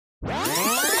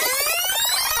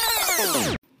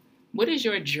What is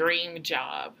your dream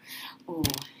job? Ooh.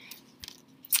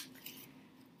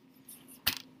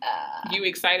 You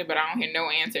excited, but I don't hear no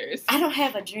answers. I don't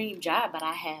have a dream job, but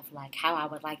I have, like, how I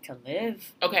would like to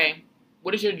live. Okay.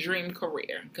 What is your dream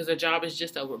career? Because a job is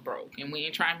just over broke, and we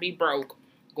ain't trying to be broke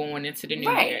going into the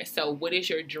new year. So what is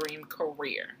your dream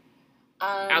career?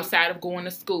 Outside of going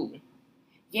to school?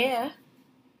 Yeah.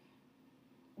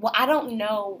 Well, I don't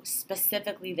know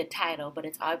specifically the title, but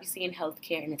it's obviously in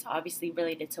healthcare, and it's obviously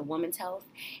related to women's health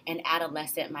and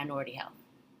adolescent minority health.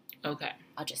 Okay.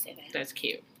 I'll just say that. That's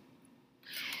cute.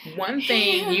 One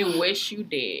thing you wish you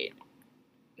did.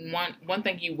 One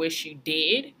thing you wish you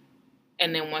did,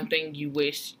 and then one thing you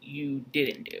wish you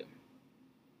didn't do.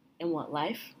 In what,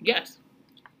 life? Yes.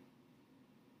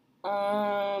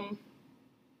 One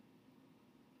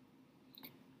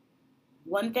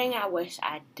thing I wish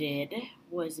I did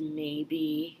was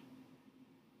maybe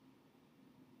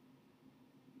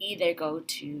either go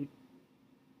to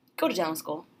dental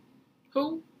school.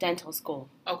 Who? Dental school.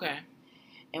 Okay.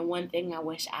 And one thing I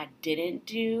wish I didn't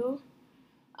do,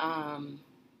 I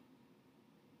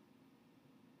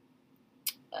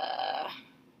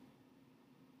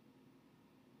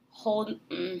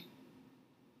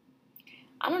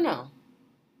don't know.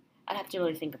 I'd have to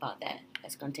really think about that.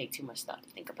 That's going to take too much thought to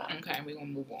think about. Okay, we're going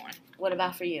to move on. What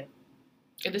about for you?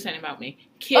 This ain't about me.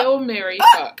 Kill, marry,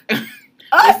 fuck.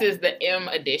 This is the M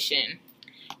edition.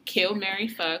 Kill, marry,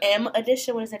 fuck. M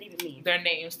edition? What does that even mean? Their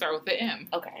names start with the M.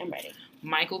 Okay, I'm ready.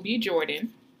 Michael B.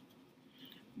 Jordan.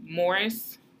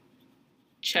 Morris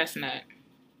Chestnut.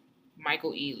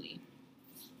 Michael Ealy.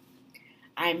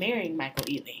 I'm marrying Michael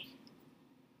Ealy.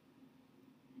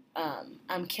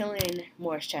 I'm killing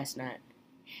Morris Chestnut.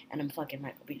 And I'm fucking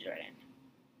Michael B. Jordan.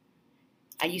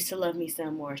 I used to love me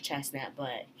some Morris Chestnut,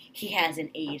 but he hasn't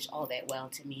aged all that well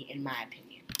to me, in my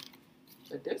opinion.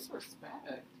 The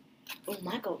disrespect. Oh,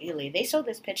 Michael Ealy. They showed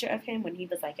this picture of him when he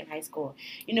was, like, in high school.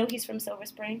 You know he's from Silver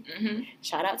Spring? Mm-hmm.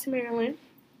 Shout out to Maryland.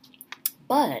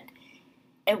 But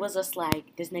it was just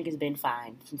like, this nigga's been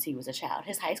fine since he was a child.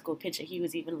 His high school picture, he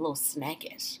was even a little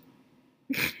snackish.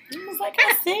 He was like,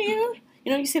 I see you.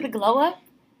 You know, you see the glow up?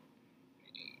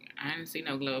 I didn't see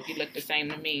no glow up. He looked the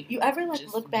same to me. You ever, like,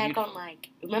 Just look back beautiful. on, like,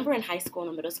 remember in high school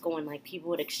and middle school when, like,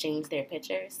 people would exchange their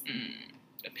pictures?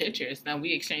 The pictures. Now,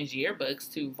 we exchanged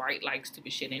yearbooks to write, like,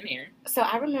 stupid shit in there. So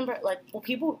I remember, like,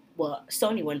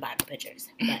 Sony wouldn't buy my pictures,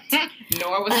 but...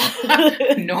 nor was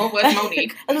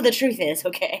Monique. That's what the truth is,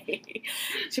 okay?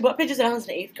 She bought pictures when I was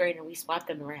in the 8th grade and we swapped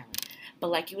them around. But,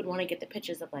 like, you would want to get the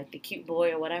pictures of, like, the cute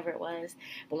boy or whatever it was.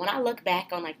 But when I look back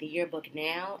on, like, the yearbook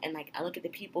now and, like, I look at the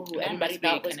people who everybody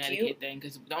thought was cute. Thing,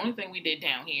 because the only thing we did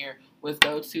down here was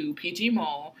go to PG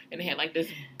Mall and they had, like, this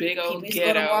big old People used to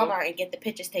go to Walmart and get the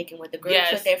pictures taken with the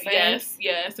groups with their friends.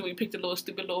 Yes. So we picked a little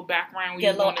stupid little background.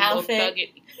 Get a little outfit.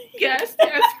 Yes.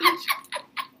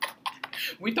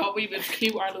 We thought we was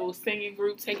cute, our little singing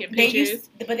group taking pictures.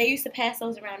 But they used to pass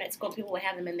those around at school. People would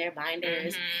have them in their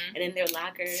binders and in their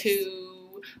lockers.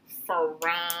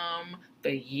 From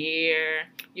the year,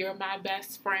 you're my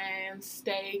best friend,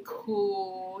 stay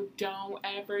cool, don't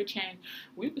ever change.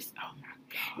 We was, oh my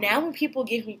God. Now when people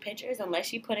give me pictures,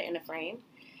 unless you put it in a frame,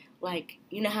 like,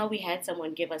 you know how we had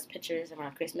someone give us pictures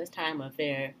around Christmas time of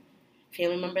their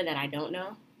family member that I don't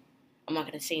know? I'm not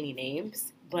going to say any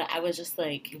names. But I was just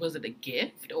like... Was it a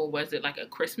gift or was it like a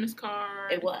Christmas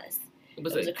card? It was. It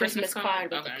was a Christmas card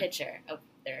with a picture of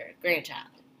their grandchild.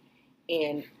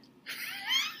 And...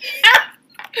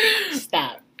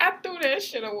 Stop. I threw that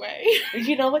shit away.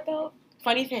 You know what, though?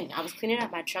 Funny thing. I was cleaning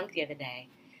out my trunk the other day.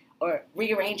 Or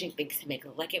rearranging things to make it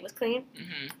look like it was clean.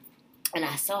 Mm-hmm. And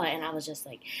I saw it and I was just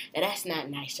like, that's not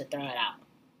nice to throw it out.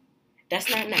 That's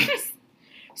not nice.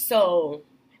 So,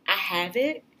 I have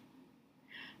it.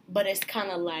 But it's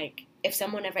kind of like, if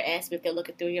someone ever asked me if they're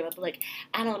looking through here, I'd be like,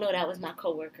 I don't know, that was my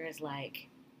coworker's, like,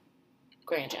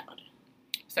 grandchild.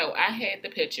 So I had the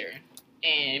picture,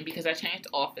 and because I changed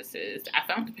offices, I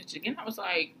found the picture again. I was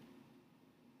like,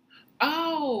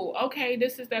 oh, okay,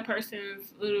 this is that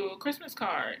person's little Christmas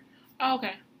card. Oh,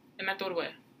 okay. And I threw it away.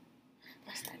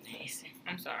 That's not nice.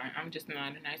 I'm sorry. I'm just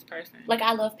not a nice person. Like,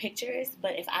 I love pictures,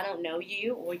 but if I don't know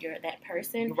you or you're that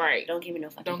person, right, don't give me no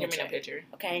fucking picture. Don't give me no picture.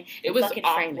 Okay? It was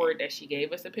awkward that she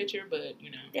gave us a picture, but,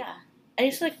 you know. Yeah. And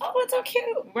it's like, oh, it's so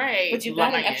cute. Right. But you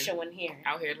got an extra one here.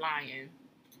 Out here lying.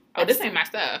 Oh, this ain't my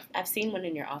stuff. I've seen one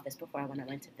in your office before when I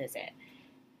went to visit.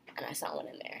 And I saw one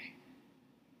in there.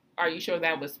 Are you sure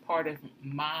that was part of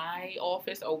my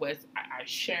office, or was I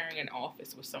sharing an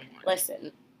office with someone?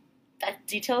 Listen,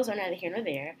 details are neither here nor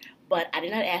there, but I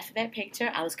did not ask for that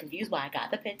picture. I was confused why I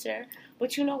got the picture.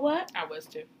 But you know what? I was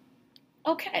too.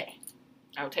 Okay.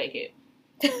 I'll take it.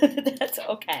 That's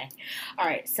okay. All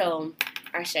right. So,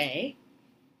 Arshay,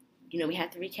 we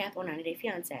have to recap on 90 Day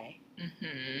Fiancé.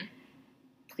 Mm-hmm.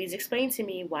 Please explain to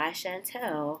me why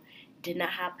Chantel did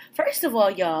not have. First of all,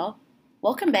 y'all,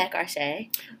 welcome back, Arshay.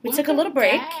 We took a little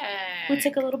break. Welcome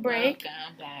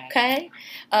back. Okay.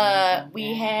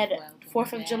 We had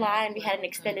 4th of July and we had an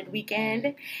extended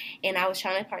weekend, and I was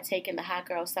trying to partake in the hot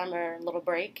girl summer little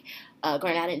break.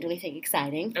 Granted, I didn't do anything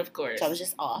exciting. Of course. So I was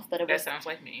just off, but that sounds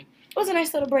like me. It was a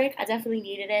nice little break. I definitely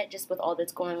needed it just with all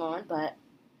that's going on, but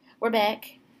we're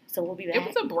back. So we'll be back. It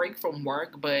was a break from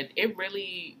work, but it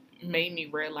really made me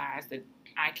realize that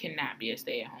I cannot be a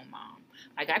stay-at-home mom.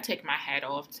 Like, I take my hat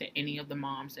off to any of the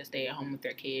moms that stay at home with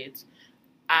their kids.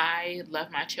 I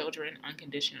love my children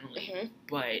unconditionally,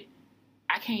 but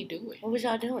I can't do it. What was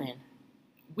y'all doing?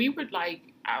 We were like,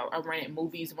 I rented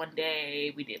movies one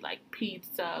day. We did like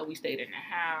pizza. We stayed in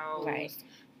the house. Right.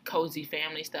 Cozy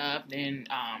family stuff. Then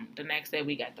the next day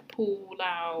we got the pool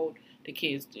out. The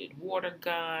kids did water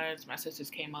guns. My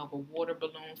sisters came over, water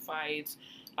balloon fights.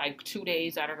 Like 2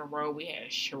 days out of the row, we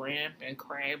had shrimp and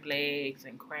crab legs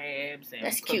and crabs. And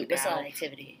that's cute. That's a lot of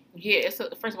activity. Yeah,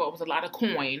 first of all, it was a lot of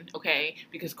coin, okay?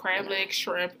 Because crab legs,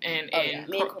 shrimp, and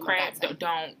crabs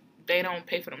don't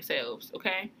pay for themselves,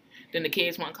 okay? Then the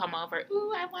kids want to come over.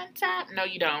 Ooh, I want top. No,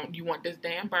 you don't. You want this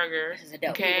damn burger. This is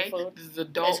adult people food. This is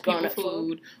adult people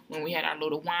food. When we had our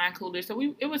little wine cooler, so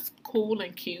it was cool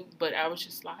and cute. But I was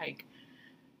just like,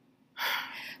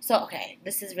 so okay,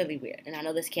 this is really weird, and I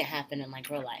know this can't happen in like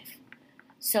real life.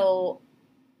 So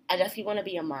I definitely want to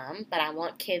be a mom, but I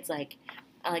want kids like.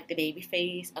 I like the baby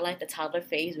phase. I like the toddler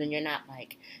phase when you're not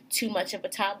like too much of a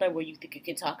toddler where you think you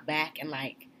can talk back and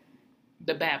like.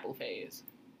 The babble phase.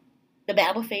 The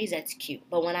babble phase, that's cute.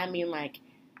 But when I mean, like,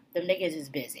 them niggas is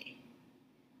busy.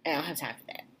 And I don't have time for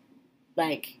that.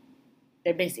 Like,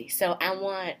 they're busy. So I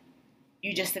want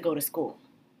you just to go to school.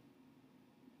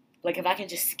 Like, if I can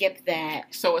just skip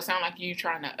that. So it sounds like you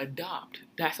trying to adopt.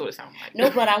 That's what it sounds like. No,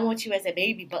 but I want you as a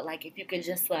baby. But, like, if you can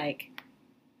just, like,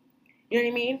 you know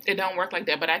what I mean? It don't work like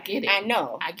that, but I get it. I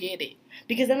know. I get it.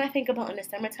 Because then I think about in the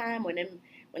summertime when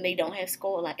they don't have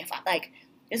school. Like, if I, like,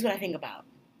 this is what I think about.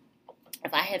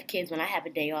 If I have kids, when I have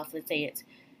a day off, let's say it's,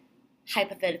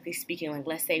 hypothetically speaking, like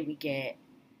let's say we get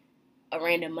a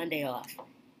random Monday off.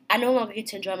 I no longer get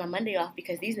to enjoy my Monday off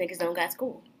because these niggas don't got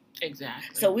school.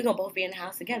 Exactly. So we're going to both be in the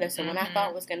house together. So when I thought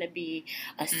it was going to be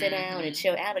a sit down and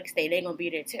chill Alex day, they're going to be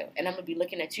there too. And I'm going to be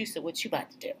looking at you, so what you about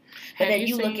to do? But then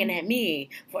you looking at me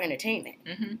for entertainment.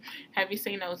 Mm-hmm. Have you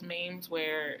seen those memes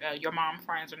where your mom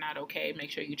friends are not okay?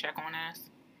 Make sure you check on us.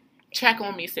 Check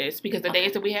on me, sis, because the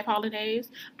days that we have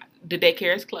holidays, the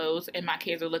daycare is closed, and my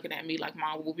kids are looking at me like,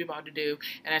 Mom, what we about to do?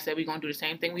 And I said, we're going to do the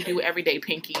same thing we do every day,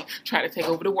 Pinky, try to take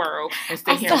over the world and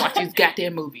stay here and watch these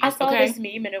goddamn movies. I saw this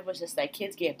meme, and it was just like,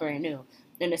 kids get brand new.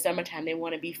 In the summertime, they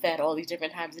want to be fed all these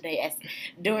different times a day.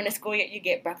 During the school year, you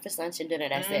get breakfast, lunch, and dinner.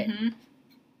 That's it.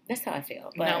 That's how I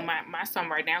feel. But no, my son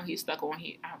right now, he's stuck on.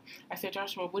 I said,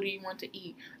 Joshua, what do you want to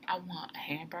eat? I want a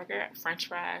hamburger, French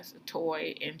fries, a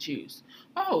toy, and juice.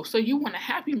 Oh, so you want a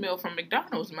Happy Meal from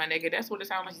McDonald's, my nigga? That's what it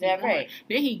sounds like. Is that right?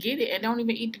 Then he get it and don't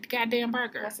even eat the goddamn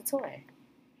burger. What's a toy?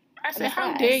 I said,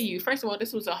 how dare you? First of all,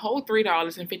 this was a whole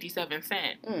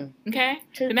 $3.57. Okay,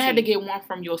 and I had to get one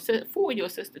from your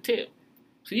sister too.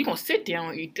 So you gonna sit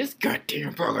down and eat this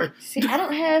goddamn burger? See, I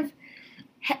don't have.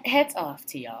 Heads off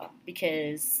to y'all,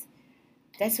 because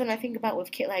that's when I think about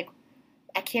with kids. Like,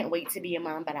 I can't wait to be a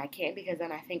mom, but I can't, because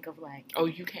then I think of like, oh,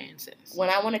 you can, sis. When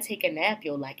I want to take a nap,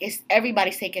 it's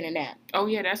everybody's taking a nap. Oh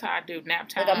yeah, that's how I do nap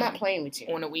time. Like, I'm not playing with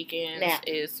you. On the weekends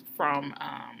is from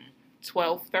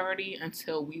 12:30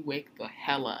 until we wake the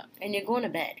hell up. And you're going to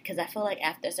bed, because I feel like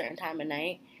after a certain time of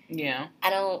night. Yeah.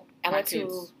 I went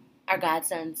to our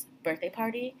godson's birthday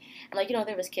party, and like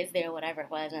there was kids there, whatever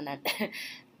it was, and then.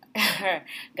 Her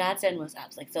godson was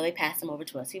up, so they passed him over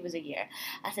to us. He was a year.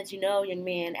 I said, young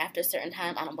man, after a certain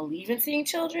time, I don't believe in seeing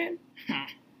children,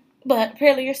 but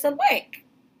apparently you're still awake.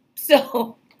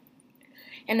 So,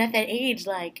 and at that age,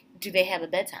 like, do they have a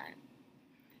bedtime?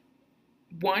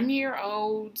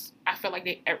 1-year-olds, I feel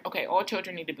like all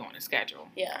children need to be on a schedule.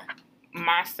 Yeah.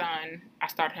 My son, I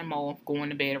started him off going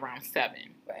to bed around 7.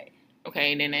 Right.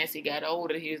 Okay, and then as he got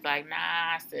older, he was like,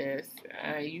 nah, sis,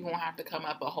 you going to have to come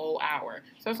up a whole hour.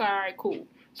 So it's all right, cool.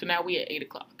 So now we at 8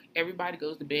 o'clock. Everybody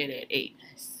goes to bed at 8.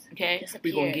 Yes. Okay?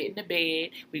 We're going to get in the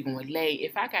bed. We're going to lay.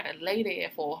 If I got to lay there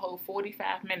for a whole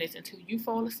 45 minutes until you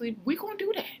fall asleep, we're going to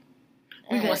do that.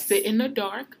 We're going to sit in the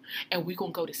dark, and we're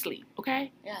going to go to sleep,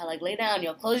 okay? Yeah, like lay down,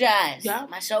 yo. Close your eyes. Yeah.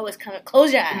 My show is coming.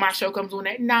 Close your eyes. My show comes on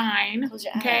at 9, Close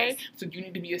your okay? eyes. So you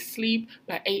need to be asleep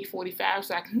by 8:45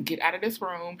 so I can get out of this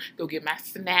room, go get my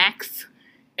snacks,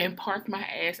 and park my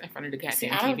ass in front of the goddamn See,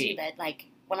 TV. I don't do that. Like,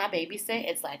 when I babysit,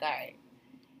 it's like, all right.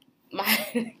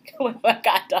 My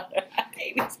goddaughter, I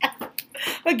babysit.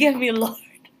 Forgive me, Lord.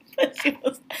 But I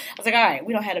was like, all right,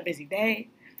 we don't have a busy day.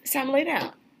 It's time to lay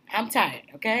down. I'm tired,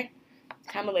 okay?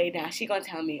 Time to lay down. She gonna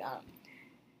tell me,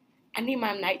 I need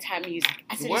my nighttime music.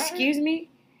 I said, What? excuse me?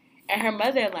 And her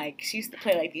mother, like, she used to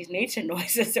play, like, these nature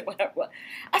noises or whatever.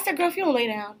 I said, girl, if you don't lay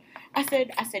down. I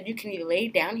said, you can either lay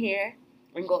down here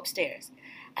or you can go upstairs.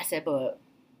 I said, but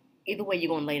either way, you're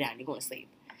going to lay down. You're going to sleep.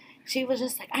 She was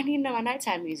just like, I need to know my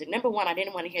nighttime music. Number one, I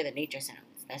didn't want to hear the nature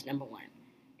sounds. That's number one.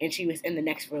 And she was in the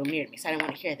next room near me, so I didn't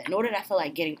want to hear that. Nor did I feel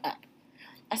like getting up.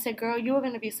 I said, girl, you were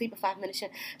going to be asleep in 5 minutes.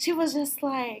 She was just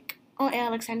like, oh,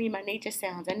 Alex, I need my nature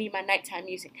sounds. I need my nighttime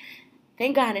music.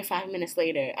 Thank God, and 5 minutes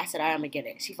later, I said, all right, I'm going to get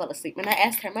it. She fell asleep. And I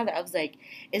asked her mother, I was like,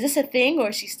 is this a thing or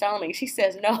is she stalling? She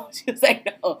says, no. She was like,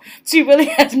 no. She really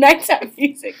has nighttime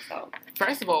music. So,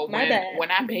 first of all, My bad.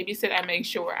 when I babysit, I make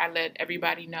sure I let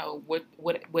everybody know what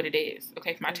it is.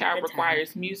 Okay, if my child Good time.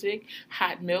 requires music,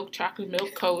 hot milk, chocolate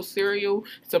milk, cold cereal,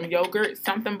 some yogurt,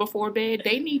 something before bed,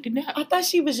 they need to know. I thought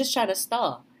she was just trying to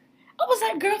stall. I was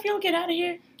like, girl, if you don't get out of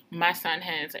here. My son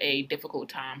has a difficult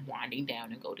time winding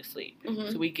down and go to sleep.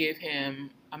 Mm-hmm. So we give him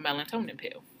a melatonin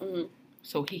pill. Mm-hmm.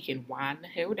 So he can wind the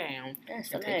hell down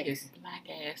Yes, and relax. take his black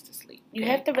ass to sleep. You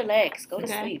okay? have to relax. Go to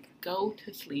Okay? sleep. Go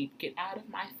to sleep. Get out of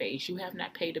my face. You have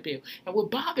not paid the bill. And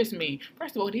what bothers me,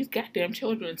 first of all, these goddamn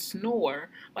children snore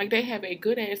like they have a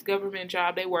good ass government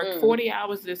job. They work 40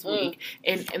 hours this week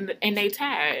and they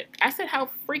tired. I said, how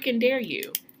freaking dare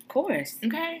you? Of course.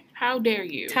 Okay? How dare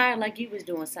you? Tired like you was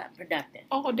doing something productive.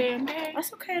 All damn day.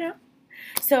 That's okay though.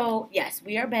 So yes,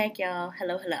 we are back, y'all.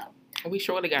 Hello. We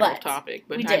surely got But off topic,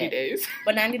 but we 90 did. days.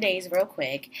 But 90 days, real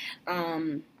quick.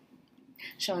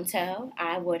 Chantel,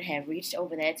 I would have reached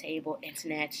over that table and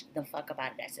snatched the fuck up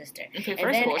out of that sister. Okay, And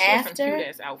first then of all, she has some after- cute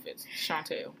ass outfits.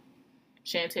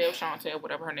 Chantel,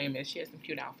 whatever her name is, she has some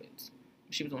cute outfits.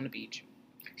 She was on the beach.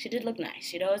 She did look nice.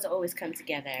 She does always come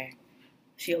together.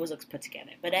 She always looks put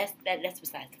together. But that's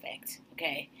besides the fact.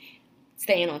 Okay,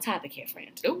 staying on topic here,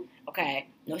 friend. Ooh. Okay,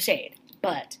 no shade.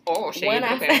 But Oh, shade. when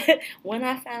Okay. when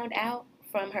I found out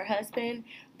from her husband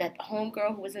that the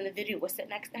homegirl who was in the video was sitting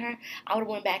next to her, I would have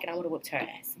went back and I would have whipped her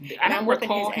ass. I don't I'm whipping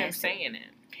recall his him ass. saying it.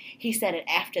 He said it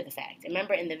after the fact.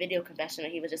 Remember in the video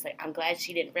confessional, he was just like, I'm glad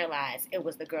she didn't realize it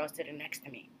was the girl sitting next to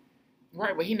me.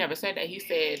 Right, but he never said that. He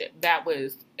said that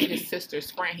was his sister's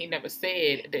friend. He never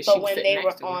said that she But was when sitting they were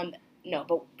next to him. on, no,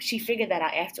 but she figured that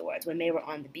out afterwards. When they were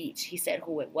on the beach, he said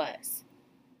who it was.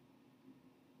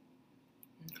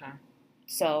 Okay.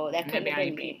 So that couldn't Maybe have I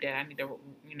been didn't me. peep that. I need to,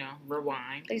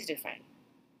 rewind. Please do, friend.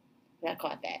 I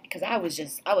caught that because I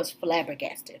was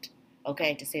flabbergasted,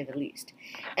 okay, to say the least.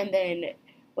 And then,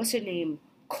 what's her name?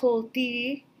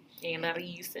 Colty And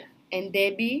Larissa. and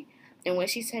Debbie. And when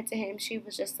she said to him, she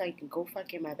was just like, go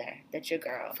fuck your mother. That's your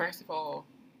girl. First of all,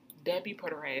 Debbie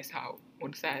put her ass out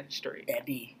on the side of the street.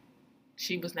 Debbie.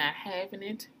 She was not having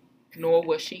it, nor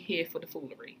was she here for the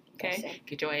foolery. That's Okay? it.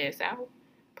 Get your ass out.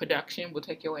 Production will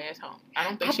take your ass home. I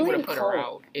don't think I she would have blame put her Cole.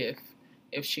 out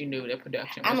if she knew that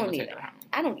production I was don't going to take either. her home.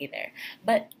 I don't either.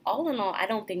 But all in all, I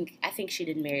think she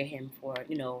did marry him for,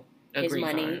 A his green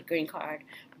money, card. green card.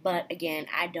 But again,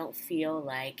 I do feel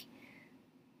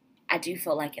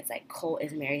like it's like Cole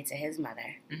is married to his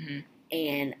mother. Mm-hmm.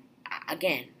 And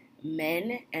again,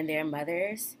 men and their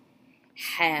mothers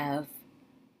have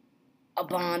a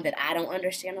bond that I don't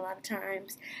understand a lot of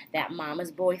times. That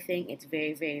mama's boy thing, it's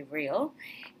very, very real.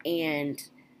 And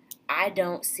I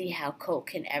don't see how Colt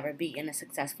can ever be in a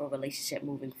successful relationship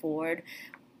moving forward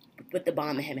with the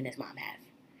bond that him and his mom have.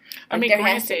 I mean, there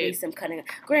has to be granted- some cutting.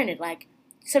 Granted, like,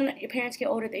 some your parents get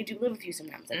older, they do live with you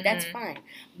sometimes. Like, that's Mhm. fine.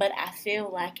 But I feel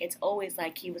like it's always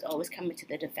like he was always coming to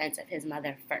the defense of his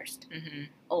mother first. Mm-hmm.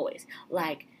 Always.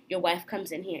 Like, your wife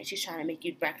comes in here and she's trying to make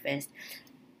you breakfast.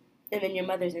 And then your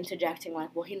mother's interjecting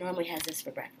like, well, he normally has this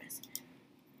for breakfast.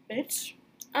 Bitch,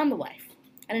 I'm the wife.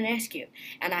 I didn't ask you.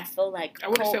 And I feel like I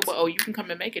would have Colt, said, well, you can come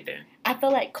and make it then. I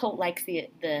feel like Colt likes the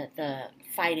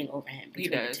fighting over him He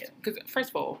between does. the two. Because,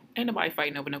 first of all, ain't nobody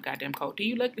fighting over no goddamn coat.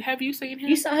 Have you seen him?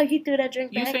 You saw how he threw that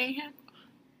drink You back? seen him?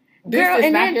 Girl, This is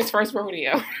and not then- his first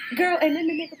rodeo. Girl, and then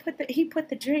the nigga put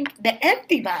the drink, the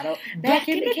empty bottle, back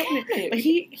in the cabinet. But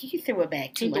he threw it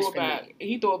back too He much threw it for back. me.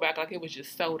 He threw it back like it was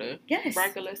just soda. Yes.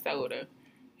 Regular soda.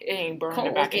 It ain't burning Colt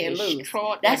the was back of getting his loose.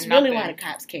 straw. That's or really why the nothing.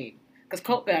 cops came. Because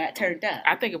Colt got turned up.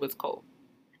 I think it was Colt.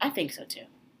 I think so too.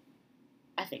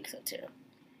 I think so too.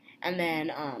 And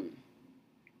then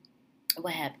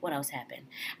what else happened?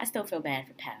 I still feel bad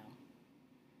for Pal.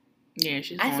 Yeah,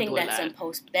 she's I going think through a that's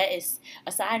lot. that is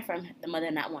aside from the mother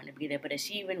not wanting to be there, but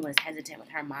she even was hesitant with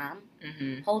her mom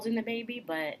Mm-hmm. holding the baby,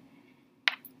 but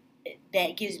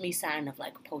that gives me sign of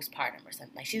like postpartum or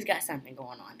something. Like she's got something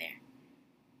going on there.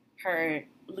 Her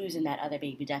losing that other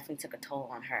baby definitely took a toll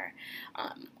on her.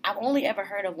 I've only ever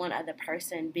heard of one other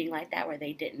person being like that where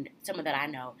they didn't, someone that I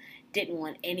know, didn't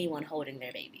want anyone holding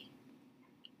their baby.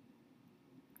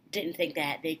 Didn't think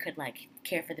that they could like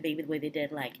care for the baby the way they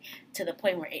did, like to the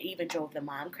point where it even drove the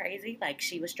mom crazy. Like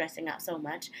she was stressing out so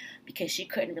much because she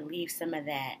couldn't relieve some of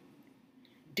that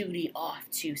duty off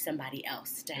to somebody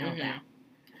else to help out.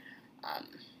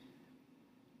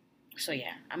 So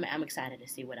yeah, I'm excited to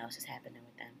see what else is happening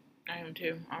with them. I am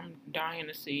too. I'm dying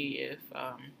to see if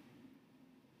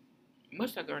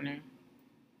what's that girl name?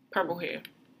 Purple hair.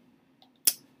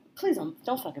 Please don't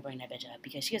fucking bring that bitch up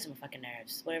because she has some fucking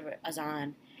nerves. Whatever,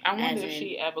 Azan. I wonder if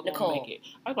she ever gonna Nicole. make it.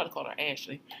 I was about to call her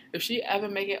Ashley. If she ever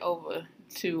make it over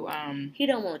to He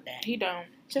don't want that. He don't.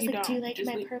 Just he like, don't. do you like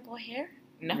Just my purple hair?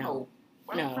 No.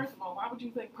 No. First of all, why would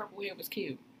you think purple hair was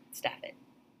cute? Stop it.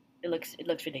 It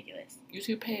looks ridiculous. You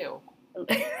too pale.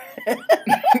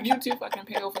 You too fucking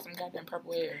pale for some goddamn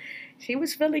purple hair. She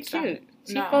was really Stop cute. it.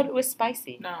 She No. thought it was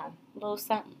spicy. No. A little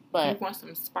something. You But want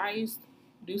some spice?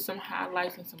 Do some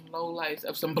highlights and some lowlights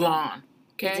of some blonde.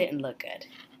 it Okay? didn't look good.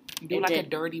 Do it like a did.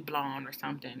 dirty blonde or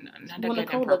something. Not that Well, goddamn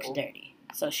Nicole looks purple. dirty.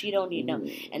 So she don't need no,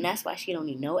 and that's why she don't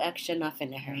need no extra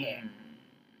nothing in her hair.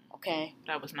 Okay?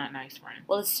 That was not nice, friend.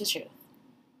 Well, it's the truth.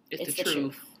 It's the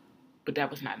truth. But that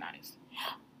was not nice.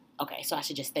 Okay, so I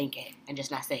should just think it and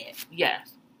just not say it.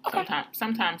 Yes. Okay.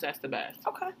 Sometimes that's the best.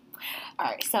 Okay. All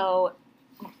right, so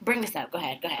bring this up. Go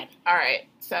ahead. All right.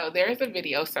 So there's a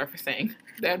video surfacing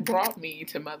that brought me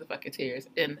to motherfucking tears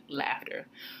and laughter.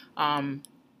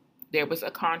 There was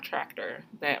a contractor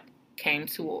that came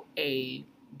to a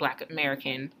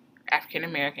African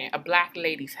American, a black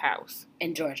lady's house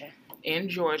In Georgia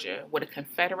with a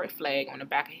Confederate flag on the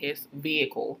back of his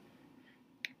vehicle.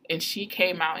 And she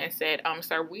came out and said,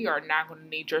 sir, we are not going to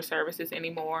need your services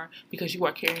anymore because you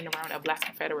are carrying around a black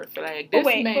Confederate flag. This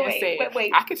man said,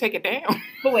 I can take it down.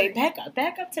 But wait, back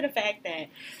up to the fact that,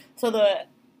 so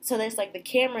there's like the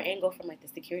camera angle from like the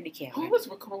security camera. Who was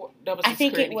recording? That was the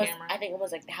security camera? I think it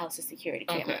was like the house's security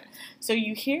camera. Okay. So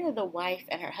you hear the wife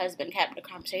and her husband having a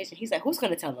conversation. He's like, who's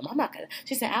going to tell them? I'm not going to.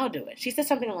 She said, I'll do it. She said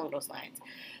something along those lines.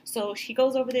 So she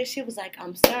goes over there. She was like,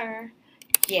 sir.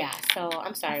 Yeah, so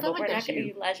I'm sorry, but we're not going to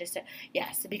utilize your stuff.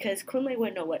 Yes, because Kunle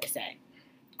wouldn't know what to say.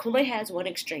 Kunle has one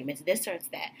extreme. It's this or it's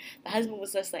that. The husband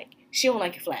was just like, she don't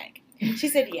like your flag. She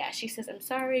said, yeah. She says, I'm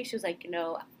sorry. She was like,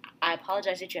 I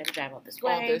apologize that you had to drive all this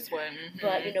way. Mm-hmm.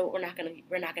 But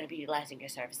we're not gonna be utilizing your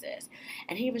services.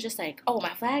 And he was just like, oh,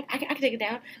 my flag, I can take it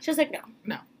down. She was like,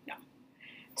 no.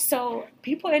 So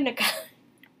people in the car,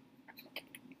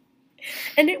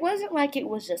 and it wasn't like it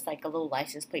was just like a little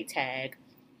license plate tag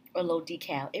or a little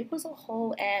decal. It was a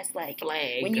whole ass like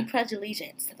flag. When you pledge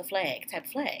allegiance to the flag type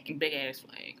flag. Big ass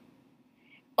flag.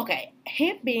 Okay,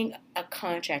 him being a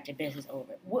contractor business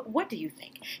owner, what do you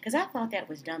think? Because I thought that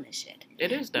was dumb as shit.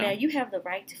 It is dumb. Now, you have the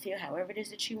right to feel however it is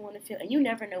that you want to feel, and you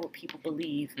never know what people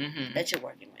believe that you're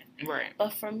working with. Right.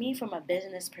 But for me, from a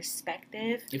business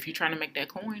perspective... If you're trying to make that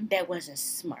coin... That wasn't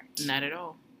smart. Not at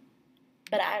all.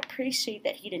 But I appreciate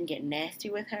that he didn't get nasty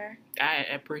with her. I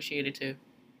appreciate it, too.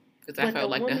 Because I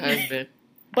felt like the husband.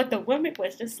 But the woman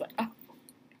was just like,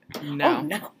 no.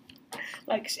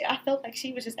 Like, I felt like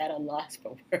she was just at a loss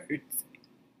for words.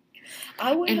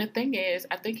 And the thing is,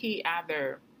 I think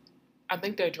their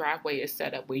driveway is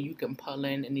set up where you can pull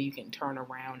in and then you can turn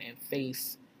around and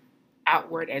face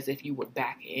outward as if you were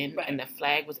back in. Right. And the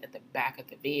flag was at the back of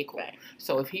the vehicle. Right.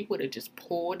 So if he would have just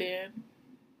pulled in,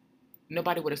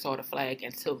 nobody would have saw the flag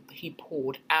until he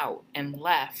pulled out and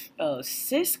left. Oh,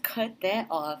 sis cut that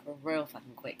off real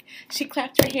fucking quick. She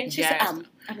clapped her hands. She said,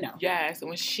 no. Yes, and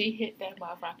when she hit that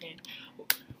motherfucking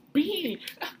being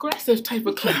aggressive type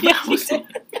of clap, Yeah, I was like,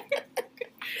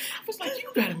 you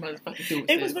gotta motherfucking do it.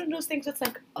 It was one of those things that's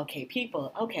like, okay,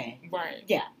 people, okay. Right.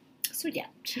 Yeah. So, yeah.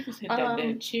 She was hit that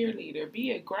cheerleader.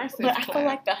 Be aggressive. But I feel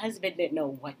like the husband didn't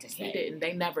know what to say. He didn't.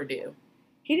 They never do.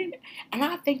 He didn't. And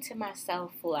I think to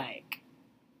myself, like,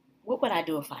 what would I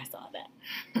do if I saw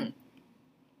that?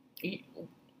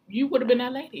 You would have been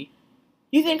that lady.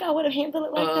 You think I would have handled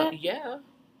it like that? Yeah.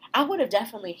 I would have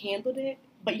definitely handled it.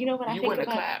 But you know what I think about? You wouldn't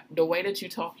have clapped. The way that you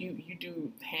talk, you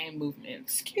do hand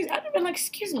movements. I'd have been like,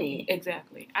 excuse me.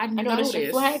 Exactly. I noticed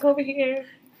your flag over here.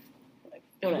 Like,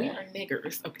 we are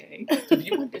niggers, okay? So if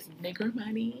you want this nigger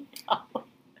money,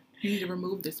 You need to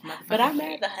remove this motherfucker. But I'm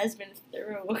mad the husband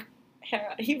threw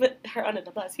her. He put her under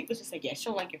the bus. He was just like, "Yeah, she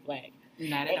don't like your flag."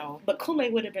 Not at all. But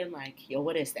Kume would have been like, "Yo,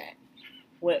 what is that?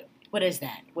 What is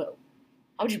that? Well,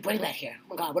 how would you bring that here? Oh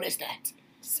my God, what is that?"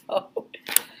 So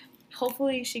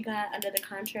hopefully she got under the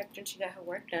contract and she got her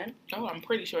work done. Oh, I'm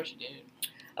pretty sure she did.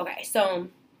 Okay, so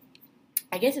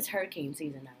I guess it's hurricane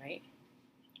season now, right?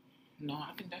 No,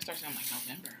 I think that starts in like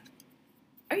November.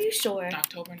 Are you sure?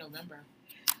 October, November.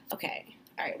 Okay.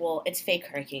 All right. Well, it's fake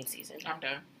hurricane season. I'm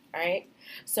done. All right.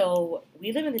 So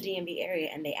we live in the DMV area,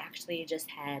 and they actually we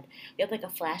had like a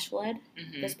flash flood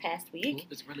this past week. Ooh, it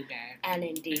was really bad. And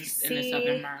in DC, in the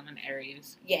Southern Maryland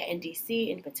areas. Yeah, in DC,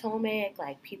 in Potomac,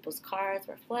 like people's cars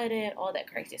were flooded, all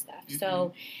that crazy stuff.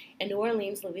 So in New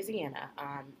Orleans, Louisiana,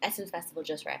 Essence Festival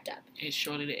just wrapped up. It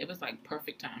surely did. It was like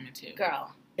perfect timing too.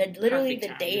 Girl, literally the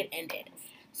day it ended.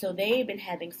 So they've been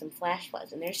having some flash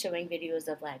floods, and they're showing videos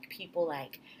of like people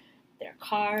like their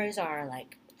cars are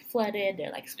like flooded.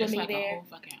 They're like swimming it's like there. A whole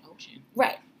fucking ocean.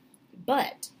 Right.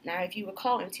 But now, if you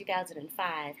recall, in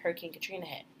 2005, Hurricane Katrina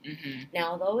hit.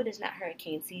 Now, although it is not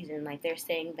hurricane season, like they're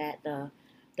saying that the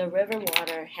river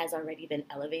water has already been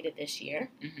elevated this year,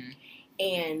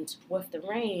 and with the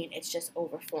rain, it's just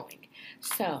overflowing.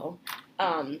 So,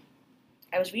 I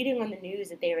was reading on the news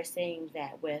that they were saying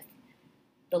that with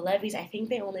the levees, I think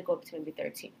they only go up to maybe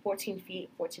 14 feet,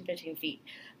 15 feet.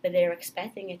 But they're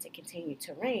expecting it to continue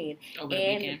to rain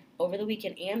over the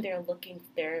weekend. And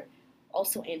they're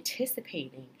also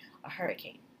anticipating a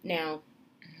hurricane. Now,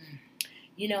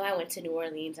 you know, I went to New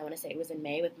Orleans, I want to say it was in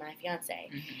May with my fiance.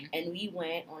 And we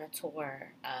went on a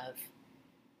tour of,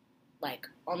 like,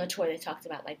 on the tour they talked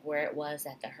about, like, where it was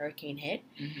that the hurricane hit.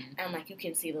 And, like, you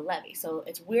can see the levee. So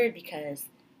it's weird because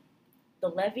the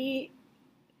levee...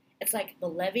 It's like the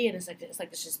levee, and it's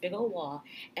like this just big old wall,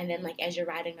 and then like as you're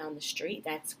riding down the street,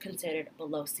 that's considered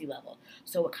below sea level.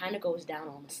 So it kind of goes down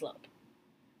on the slope.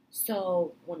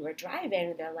 So when we're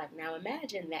driving, they're like, now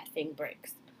imagine that thing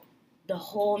breaks. The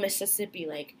whole Mississippi,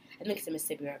 like I think it's the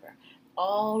Mississippi River,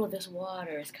 all of this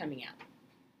water is coming out.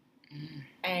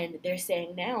 And they're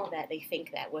saying now that they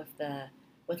think that with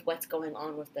what's going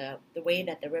on with the way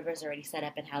that the river's already set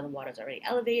up and how the water's already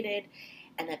elevated,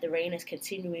 and that the rain is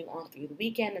continuing on through the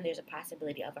weekend and there's a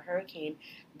possibility of a hurricane,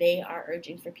 they are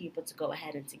urging for people to go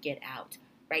ahead and to get out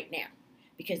right now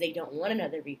because they don't want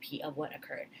another repeat of what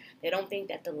occurred. They don't think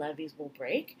that the levees will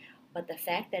break, but the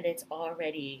fact that it's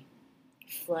already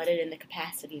flooded in the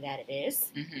capacity that it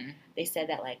is, they said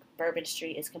that, like, Bourbon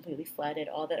Street is completely flooded,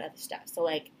 all that other stuff. So,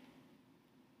 like,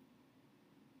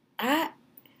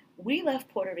 we left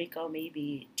Puerto Rico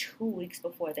maybe 2 weeks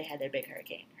before they had their big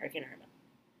Hurricane Irma.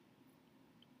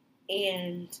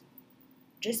 And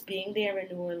just being there in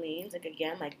New Orleans, like,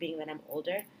 again, like, being that I'm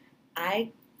older,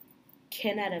 I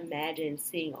cannot imagine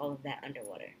seeing all of that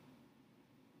underwater.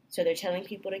 So they're telling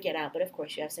people to get out, but of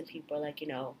course you have some people like, you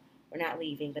know, we're not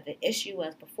leaving. But the issue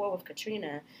was before with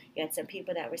Katrina, you had some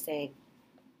people that were saying,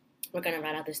 we're going to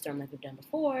ride out this storm like we've done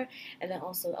before. And then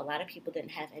also a lot of people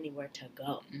didn't have anywhere to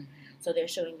go. So they're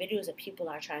showing videos of people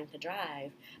are trying to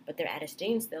drive, but they're at a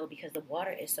standstill because the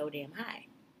water is so damn high.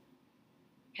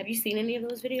 Have you seen any of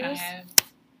those videos? I have.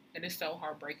 It is so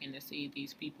heartbreaking to see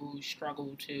these people who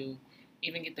struggle to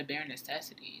even get the bare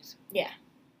necessities. Yeah.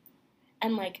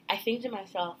 And, like, I think to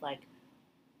myself, like,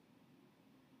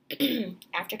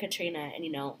 after Katrina and,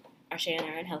 you know, our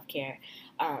share in healthcare,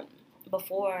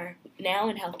 now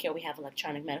in healthcare we have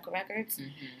electronic medical records.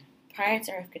 Prior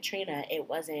to Katrina, it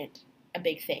wasn't a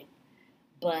big thing.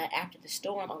 But after the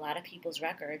storm, a lot of people's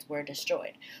records were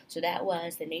destroyed. So that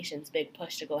was the nation's big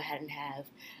push to go ahead and have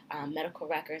medical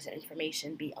records and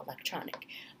information be electronic.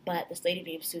 But this lady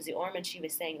named Susie Orman, she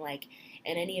was saying, like,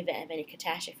 in any event of any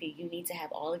catastrophe, you need to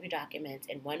have all of your documents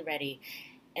in one ready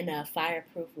in a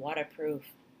fireproof, waterproof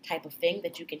type of thing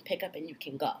that you can pick up and you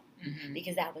can go.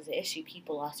 Because that was the issue.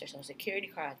 People lost their social security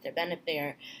cards, their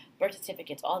birth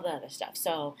certificates, all the other stuff.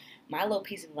 So my little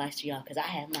piece of advice to y'all, because I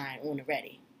have mine on the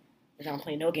ready. I don't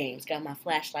play no games. Got my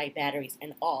flashlight, batteries,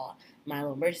 and all. My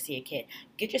little emergency aid kit.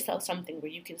 Get yourself something where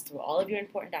you can store all of your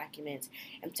important documents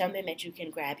and something that you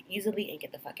can grab easily and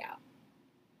get the fuck out.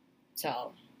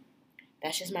 So,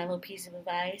 that's just my little piece of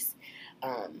advice.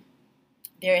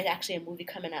 There is actually a movie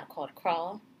coming out called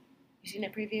Crawl. You seen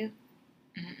that preview?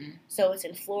 So it's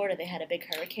in Florida. They had a big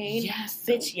hurricane. Yes.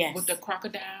 Bitch, yes. With the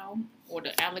crocodile or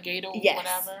the alligator or yes.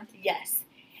 whatever. Yes.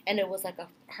 And it was like a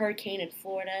hurricane in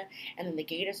Florida, and then the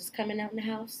gators was coming out in the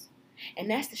house. And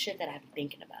that's the shit that I've been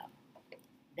thinking about.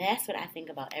 That's what I think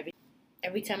about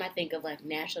every time I think of, like,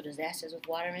 natural disasters with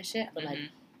water and shit. But, like,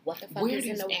 what the fuck Where is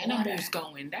in these the animals water?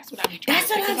 going? That's what I'm trying That's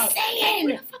to think what I'm about. saying.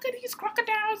 Where the fuck are these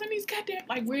crocodiles and these goddamn,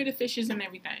 like, where are the fishes and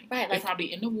everything? Right, They're like-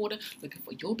 probably in the water looking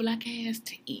for your black ass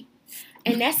to eat.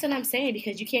 And that's what I'm saying,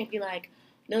 because you can't be like,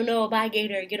 no, bye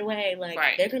gator, get away. Like,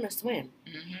 Right. they're gonna swim.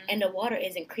 Mm-hmm. And the water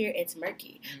isn't clear, it's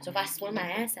murky. So if I Mhm. swim my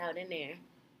ass out in there,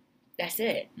 that's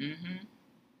it. Mm-hmm.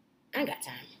 I ain't got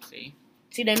time.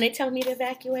 See, Then they tell me to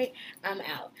evacuate, I'm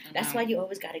out. I'm That's out. why you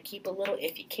always got to keep a little,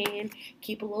 if you can,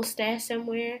 keep a little stash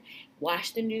somewhere.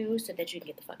 Watch the news so that you can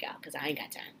get the fuck out, because I ain't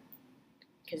got time.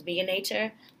 Because being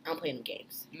nature, I'm playing them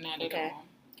games. Not Okay. at all.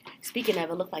 Speaking of,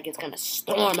 it looked like it's going to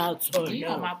storm outside.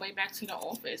 Yeah, on my way back to the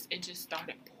office, it just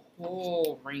started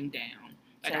pouring down.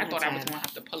 Like, So I thought I was time. going to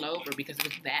have to pull over because it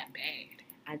was that bad.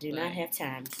 I do But- not have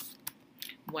time.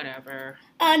 Whatever.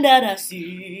 Under the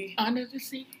sea. Under the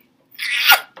sea.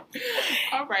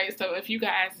 All right, so if you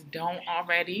guys don't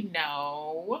already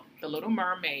know, The Little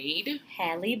Mermaid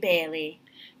Halle Bailey.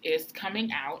 is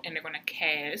coming out, and they're going to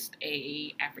cast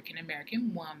a African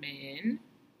American woman.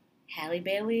 Halle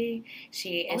Bailey.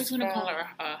 She I always is want to from... call her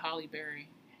Holly Berry.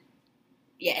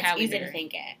 Yeah, it's Halle easy Berry. to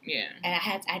think at. Yeah. And I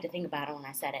had to think about it when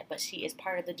I said it, but she is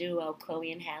part of the duo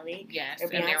Chloe and Halle. Yes, They're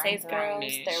and they're Beyonce's on girls.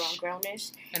 Grownish. They're on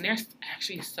Grownish. And they're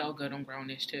actually so good on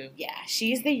Grownish, too. Yeah,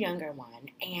 she's the younger one,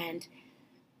 and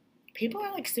people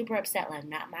are like super upset. Like,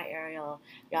 not my Ariel.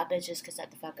 Y'all bitches can shut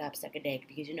the fuck up, suck a dick,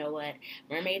 because you know what?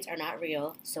 Mermaids are not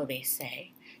real, so they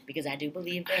say. Because I do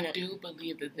believe in I it. do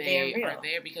believe that They're they real. are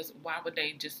there, because why would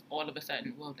they just all of a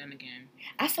sudden, well, then again.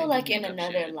 I feel They like do in make up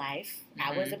another shit. life,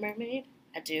 I was a mermaid.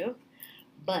 I do.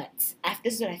 But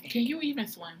this is what I think. Can you even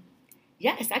swim?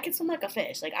 Yes, I can swim like a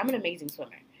fish. Like, I'm an amazing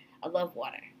swimmer. I love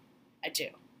water. I do.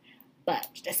 But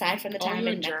aside from the All time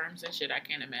your in germs and shit, I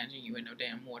can't imagine you in no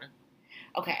damn water.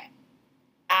 okay,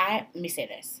 let me say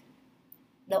this.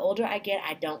 The older I get,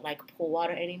 I don't like pool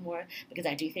water anymore because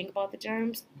I do think about the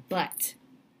germs.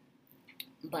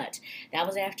 But that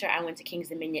was after I went to Kings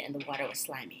Dominion and the water was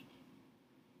slimy.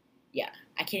 Yeah,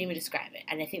 I can't even describe it.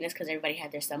 And I think that's because everybody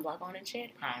had their sunblock on and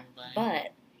shit. Probably.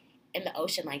 But in the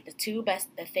ocean, like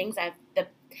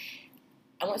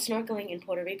I went snorkeling in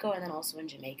Puerto Rico and then also in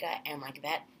Jamaica, and like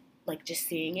that, like just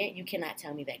seeing it, you cannot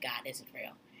tell me that God isn't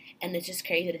real. And it's just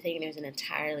crazy to think there's an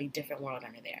entirely different world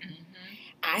under there. Mm-hmm.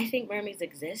 I think mermaids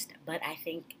exist, but I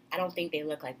don't think they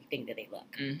look like we think that they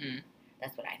look. Mm-hmm.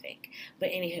 That's what I think. But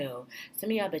anywho, some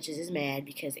of y'all bitches is mad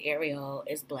because Ariel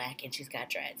is black and she's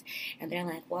got dreads. And they're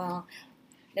like, well,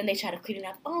 then they try to clean it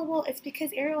up. Oh, well, it's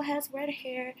because Ariel has red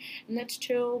hair. And that's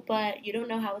true, but you don't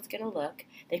know how it's going to look.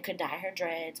 They could dye her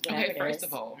dreads, whatever Okay, it first is.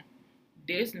 of all,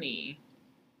 Disney,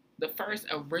 the first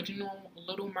original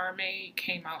Little Mermaid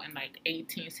came out in like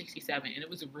 1867, and it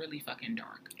was really fucking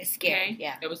dark. It's scary, Okay?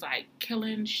 yeah. It was like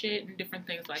killing shit and different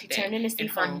things like She that. turned into And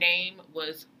her Seafoam. name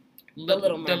was The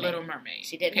Little The Mermaid. Little Mermaid.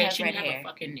 She didn't Okay? have She red didn't hair. have a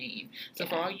fucking name. So Yeah.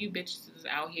 for all you bitches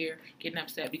out here getting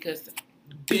upset because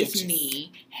Bitches.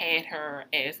 Disney had her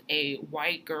as a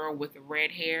white girl with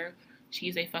red hair,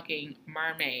 she's a fucking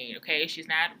mermaid. Okay, she's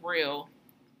not real,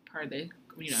 per the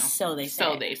So they say.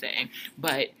 So they say,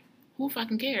 but who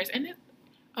fucking cares? And then,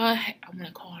 I want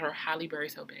to call her Halle Berry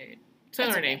so bad. Say That's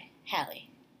her okay. name. Halle.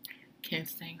 Can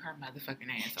sing her motherfucking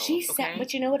ass off. She okay?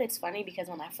 but you know what? It's funny because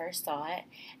when I first saw it,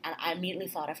 and I immediately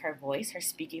thought of her voice, her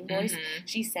speaking voice. Mhm.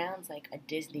 She sounds like a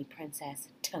Disney princess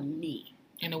to me.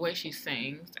 And the way she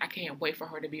sings, I can't wait for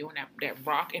her to be on that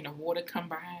rock and the water come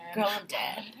behind. Girl, I'm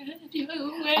dead.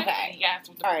 Okay. Okay. Yes,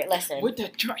 with the, All right, listen. with the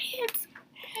dreads.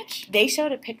 Bitch. They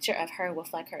showed a picture of her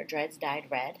with like her dreads dyed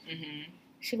red. Mm-hmm.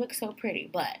 She looks so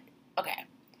pretty, but okay.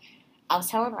 I was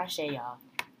telling Rashay,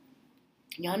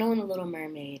 y'all know in The Little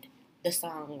Mermaid, the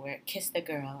song where Kiss the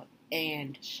Girl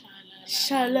and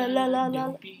Sha-la-la-la-la.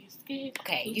 Don't be scared.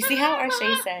 okay, you see how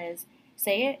Rashay says,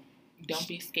 say it? Don't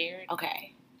be scared.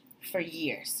 Okay. For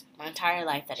years, my entire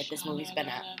life that this movie's been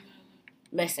out.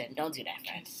 Listen, don't do that,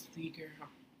 friend. Kiss the girl.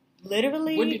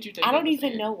 Literally, What did you think I it don't was even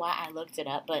saying? know why I looked it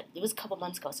up, but it was a couple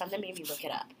months ago. Something made me look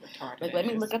it up. Retarded Like, let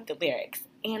me ass. look up the lyrics.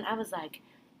 And I was like,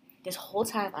 this whole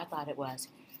time I thought it was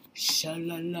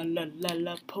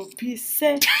Sha-la-la-la-la-la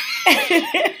popise.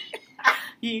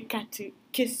 You got to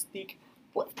kiss the...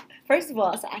 What? First of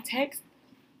all, so I text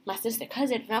my sister,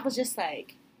 cousin, and I was just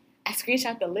like, I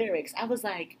screenshot the lyrics. I was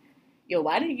like, yo,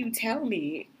 why didn't you tell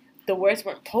me the words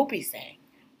weren't popise?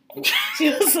 She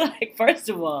was like, first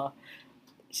of all,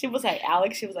 she was like,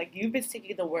 Alex, she was like, you've been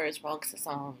singing the words wrong to the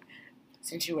song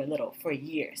since you were little for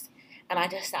years. And I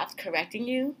just stopped correcting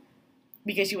you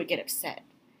because you would get upset.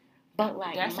 But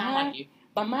like That sound like you.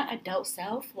 but my adult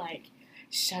self, like,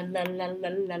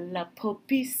 sha-la-la-la-la-la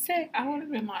popise. I would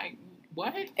have been like,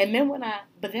 what? And then when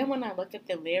I looked up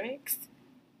the lyrics,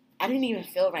 I didn't even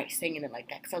feel right singing it like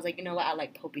that because I was like, you know what, I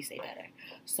like Popey Say better.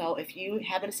 So if you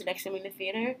happen to sit next to me in the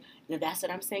theater and if that's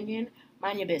what I'm singing,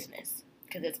 mind your business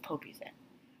because it's Popey Say.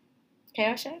 Okay,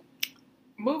 Arsha?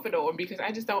 Moving on, because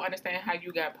I just don't understand how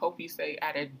you got Popey Say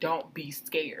out of Don't Be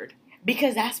Scared.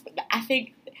 Because that's, I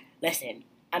think, listen,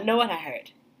 I know what I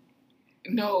heard.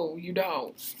 No, you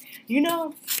don't. You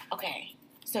know, okay,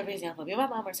 so for example, me and my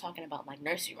mom were talking about like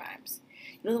nursery rhymes.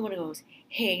 You know the one that goes,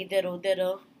 hey, diddle,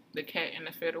 diddle. The cat and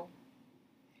the fiddle.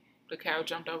 The cow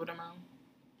jumped over the moon.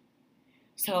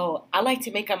 So I like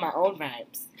to make up my own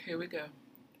rhymes. Here we go.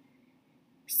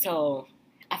 So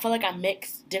I feel like I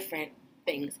mix different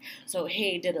things. So,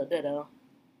 hey, diddle, diddle.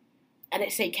 I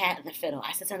didn't say cat and the fiddle.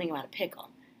 I said something about a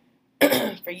pickle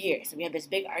for years. And we had this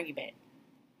big argument.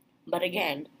 But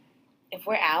again, if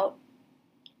we're out,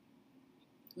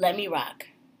 let me rock.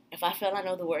 If I feel I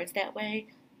know the words that way,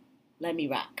 let me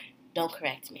rock. Don't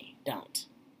correct me. Don't.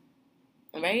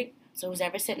 All right? So who's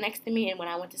ever sit next to me, and when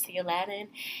I went to see Aladdin,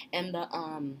 and the,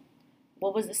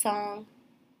 what was the song?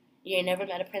 You ain't never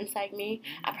met a prince like me.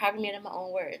 I probably made up my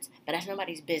own words, but that's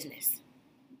nobody's business.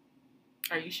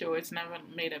 Are you sure it's never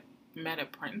met a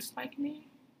prince like me?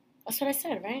 That's what I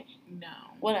said, right? No.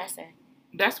 What did I say?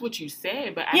 That's what you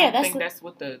said, but I don't think that's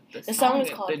what the song is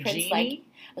is. called The Prince Genie? Like.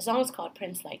 The song is called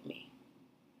Prince Like Me.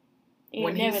 You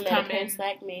When never he's met a coming- prince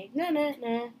like me. Nah, nah,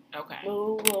 nah. Okay.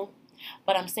 Woo, woo.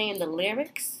 But I'm saying the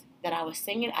lyrics that I was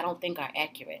singing, I don't think are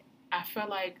accurate. I feel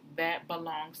like that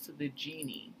belongs to the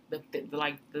Genie. The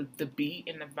beat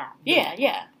and the vibe. Yeah,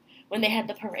 yeah. When they had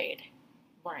the parade.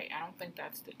 Right. I don't think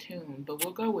that's the tune, but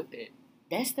we'll go with it.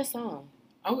 That's the song.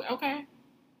 Oh, okay.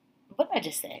 What did I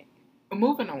just say?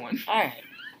 Moving on. All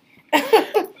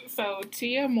right. So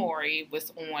Tia Mowry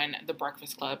was on The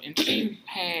Breakfast Club, and she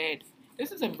had,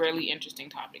 this is a really interesting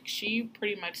topic. She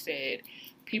pretty much said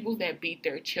people that beat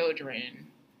their children,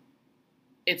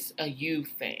 it's a you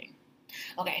thing.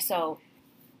 Okay, so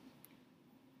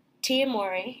Tia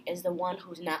Mowry is the one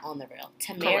who's not on the real.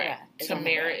 Correct. is on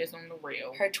the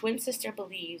real. Her twin sister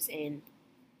believes in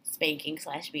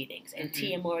spanking/beatings, and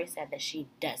Tia Mowry said that she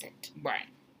doesn't. Right.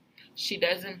 She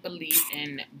doesn't believe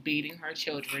in beating her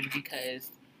children because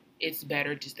it's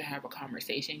better just to have a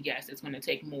conversation. Yes, it's going to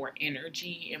take more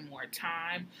energy and more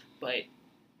time, but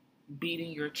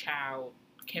beating your child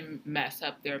can mess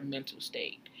up their mental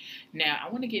state. Now, I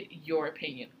want to get your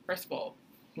opinion. First of all,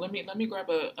 let me grab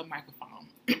a microphone.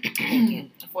 Thank you.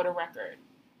 For the record,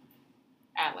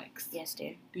 Alex. Yes,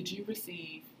 dear. Did you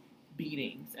receive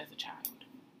beatings as a child?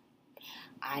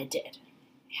 I did.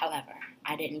 However,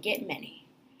 I didn't get many.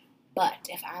 But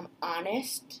if I'm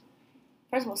honest,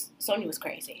 first of all, Sonia was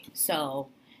crazy. So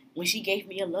when she gave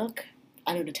me a look,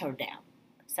 I knew to tone down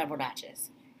several notches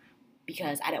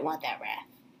because I didn't want that wrath.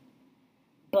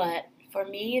 But for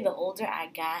me, the older I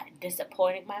got,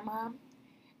 disappointing my mom,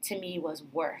 to me, was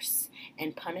worse.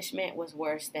 And punishment was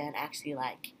worse than actually,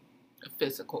 like,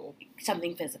 physical.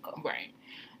 Something physical. Right.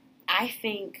 I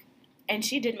think, and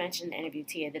she did mention in the interview,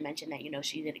 Tia did mention that, you know,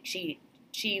 she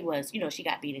was, you know, she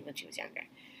got beaten when she was younger.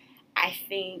 I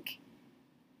think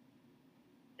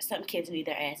some kids need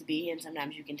their ass beat, and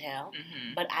sometimes you can tell.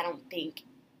 Mm-hmm. But I don't think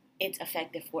it's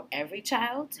effective for every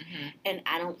child. Mm-hmm. And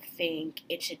I don't think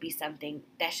it should be something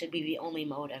that should be the only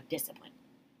mode of discipline.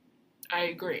 I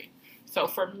agree. So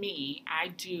for me, I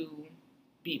do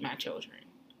beat my children,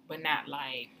 but not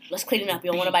like... Let's clean it up.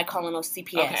 You don't want nobody calling those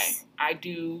CPS. Okay. I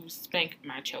do spank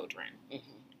my children.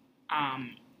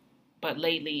 Mm-hmm. But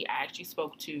lately, I actually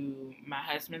spoke to my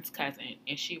husband's cousin,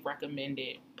 and she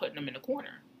recommended putting them in a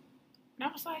corner. And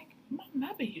I was like, my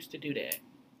mother used to do that.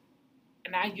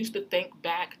 And I used to think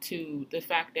back to the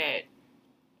fact that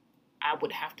I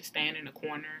would have to stand in a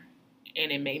corner,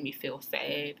 and it made me feel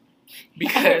sad.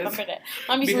 Because I remember that.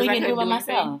 Mom used to leave me do it by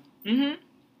myself. Mm-hmm.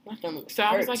 So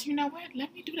I was hurt. like, you know what?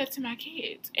 Let me do that to my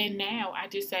kids. And now I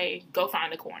just say, go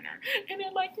find a corner. And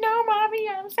they're like, no, Mommy,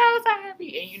 I'm so sorry.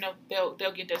 And, you know,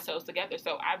 they'll get themselves together.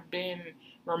 So I've been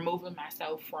removing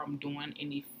myself from doing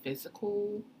any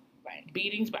physical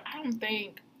beatings. But I don't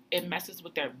think it messes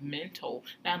with their mental.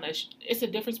 Now, it's a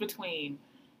difference between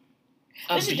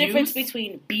There's a difference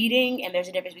between beating and there's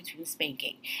a difference between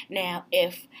spanking. Now,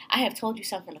 if I have told you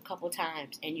something a couple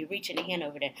times and you're reaching a hand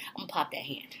over there, I'm going to pop that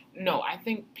hand. No, I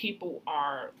think people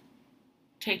are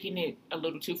taking it a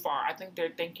little too far. I think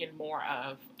they're thinking more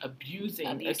of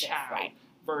abusing a child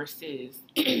versus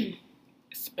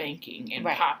spanking and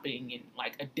popping in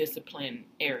like a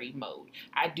disciplinary mode.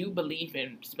 I do believe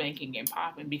in spanking and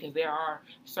popping because there are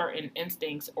certain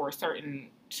instincts or certain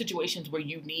situations where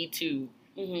you need to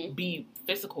be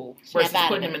physical Snap versus out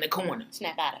putting of them in the corner.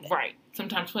 Snap out of it. Right.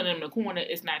 Sometimes putting them in the corner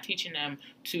is not teaching them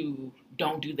to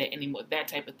don't do that anymore, that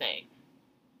type of thing.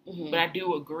 But I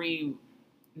do agree,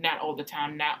 not all the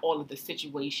time, not all of the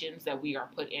situations that we are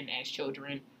put in as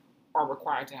children are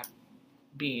required to have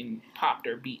being popped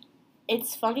or beat.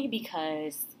 It's funny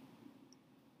because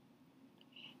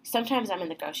sometimes I'm in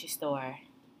the grocery store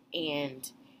and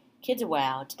kids are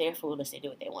wild, they're foolish, they do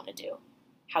what they want to do.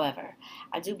 However,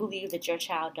 I do believe that your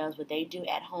child does what they do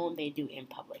at home, they do in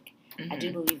public. I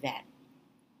do believe that.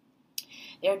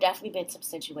 There have definitely been some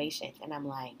situations, and I'm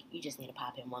like, you just need to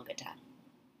pop in one good time.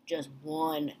 Just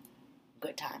one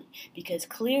good time. Because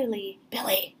clearly,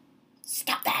 Billy,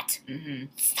 stop that.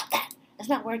 Stop that. That's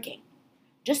not working.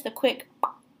 Just a quick,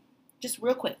 just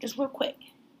real quick.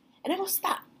 And it'll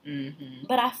stop.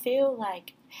 But I feel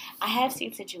like I have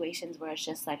seen situations where it's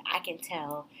just like I can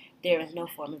tell there is no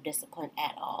form of discipline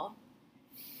at all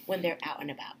when they're out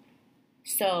and about.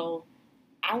 So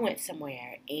I went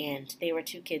somewhere and there were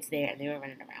 2 kids there and they were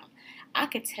running around. I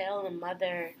could tell the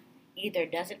mother either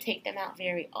doesn't take them out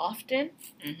very often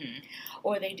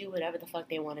or they do whatever the fuck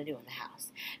they want to do in the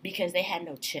house because they had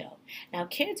no chill. Now,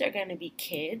 kids are going to be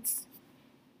kids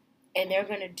and they're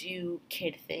going to do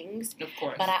kid things. Of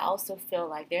course. But I also feel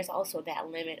like there's also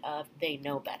that limit of they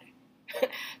know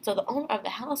better. So the owner of the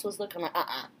house was looking like,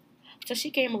 So she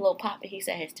gave him a little pop and he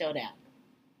set his tail down.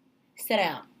 Sit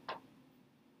down.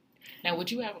 Now,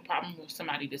 would you have a problem with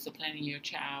somebody disciplining your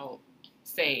child,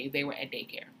 say they were at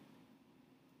daycare?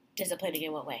 Disciplining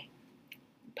in what way?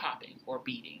 Popping or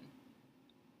beating.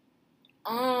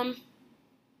 I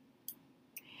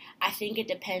think it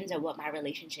depends on what my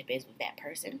relationship is with that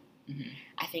person.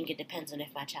 I think it depends on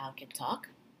if my child can talk.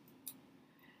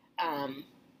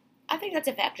 I think that's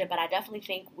a factor, but I definitely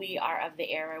think we are of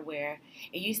the era where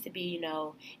it used to be,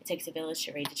 it takes a village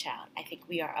to raise a child. I think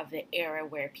we are of the era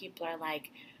where people are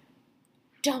like,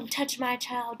 don't touch my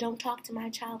child, don't talk to my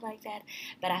child like that.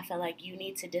 But I feel like you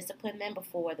need to discipline them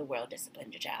before the world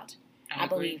disciplines your child. I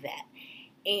believe that.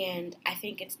 And I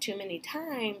think it's too many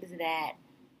times that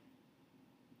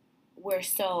we're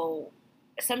so...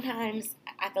 Sometimes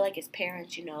I feel like as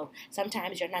parents,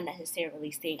 sometimes you're not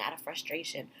necessarily seeing out of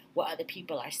frustration what other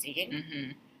people are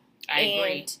seeing. I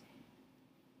agree. And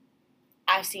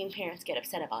I've seen parents get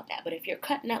upset about that. But if you're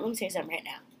cutting out, let me say something right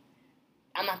now.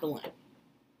 I'm not the one.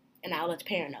 And I'll let the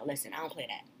parent know, listen, I don't play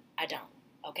that. I don't.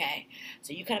 Okay?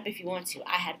 So you cut up if you want to.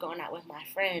 I had gone out with my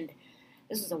friend.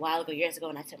 This was a while ago, years ago,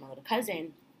 and I took my little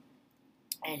cousin.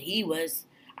 And he was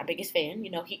our biggest fan.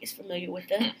 He is familiar with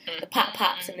the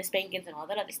pops and the spankings and all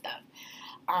that other stuff.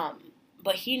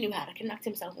 But he knew how to conduct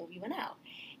himself when we went out.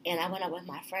 And I went out with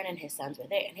my friend and his sons were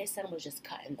there. And his son was just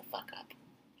cutting the fuck up.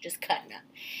 Just cutting up.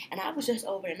 And I was just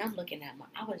over there and I'm looking at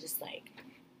I was just like,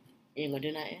 you ain't gonna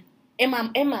do nothing? In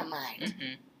my mind.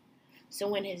 So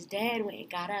when his dad went and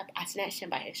got up, I snatched him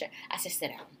by his shirt. I said, sit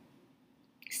down.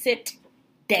 Sit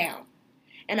down.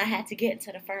 And I had to get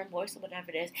into the firm voice or whatever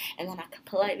it is. And then I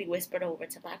politely whispered over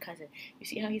to my cousin, you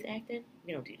see how he's acting?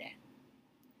 We don't do that.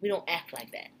 We don't act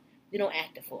like that. We don't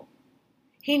act a fool.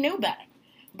 He knew better.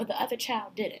 But the other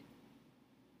child didn't.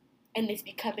 And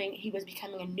he was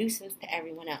becoming a nuisance to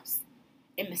everyone else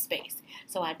in the space.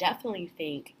 So I definitely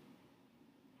think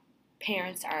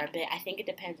parents are I think it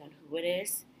depends on who it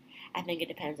is. I think it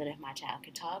depends on if my child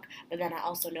can talk. But then I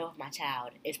also know if my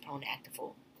child is prone to act a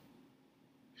fool.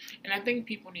 And I think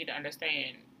people need to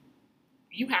understand,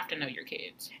 you have to know your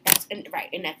kids. That's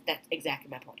exactly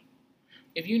my point.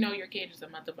 If you know your kid is a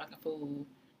motherfucking fool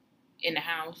in the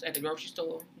house, at the grocery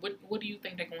store, what do you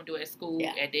think they're going to do at school,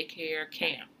 at daycare,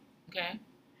 camp? Okay?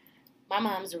 My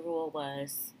mom's rule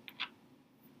was,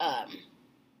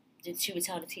 she would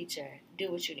tell the teacher,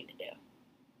 do what you need to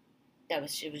do.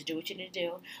 She was do what you need to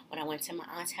do. When I went to my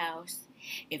aunt's house,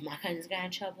 if my cousins got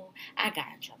in trouble, I got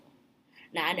in trouble.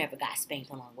 Now, I never got spanked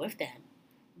along with them,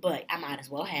 but I might as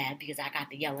well have because I got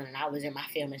the yelling and I was in my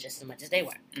feelings just as much as they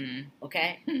were.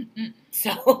 Okay?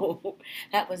 So,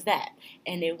 that was that.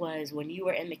 And it was when you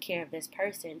were in the care of this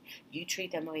person, you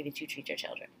treat them the way that you treat your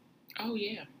children. Oh,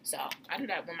 yeah. So, I do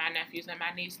that with my nephews and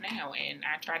my niece now, and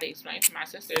I try to explain to my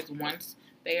sisters, once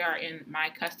they are in my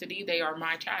custody, they are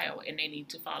my child, and they need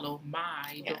to follow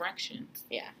my directions.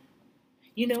 Yeah.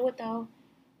 You know what, though?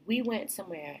 We went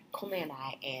somewhere, Kuna and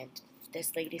I, and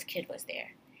this lady's kid was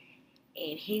there.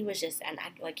 And he was just,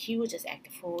 he was just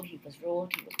acting fool. He was rude.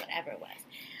 He was whatever it was.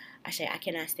 I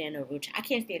cannot stand no rude. I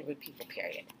can't stand rude people,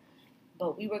 period.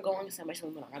 But we were going somewhere, so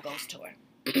we went on our ghost tour.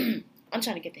 I'm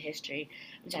trying to get the history.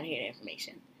 I'm trying to hear the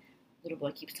information. Little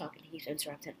boy keeps talking. He's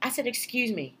interrupting. I said,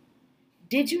 excuse me.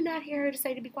 Did you not hear her to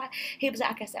say to be quiet? He was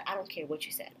like, I said, I don't care what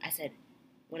you said. I said,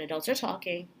 When adults are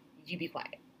talking, you be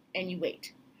quiet and you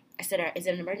wait. I said, is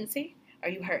it an emergency? Are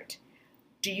you hurt?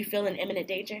 Do you feel in imminent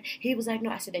danger? He was like, no.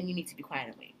 I said, then you need to be quiet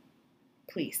and wait.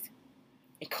 Please.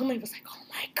 And Kunle was like, oh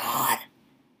my God,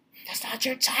 that's not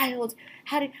your child.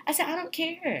 I said, I don't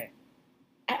care.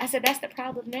 I said, that's the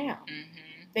problem now.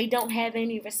 Mm-hmm. They don't have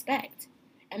any respect.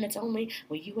 And it's only,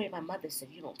 well, you ain't my mother, so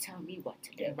you don't tell me what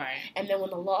to do. Right. And then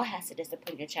when the law has to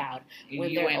discipline your child, when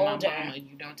you they're ain't older, my mama,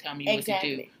 you don't tell me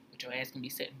exactly. what to do. But your ass can be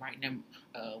sitting right in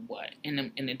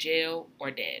in the jail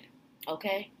or dead.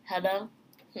 Okay, hello?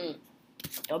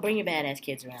 Don't bring your badass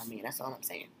kids around me. That's all I'm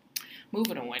saying.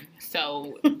 Moving on.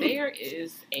 So there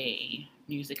is a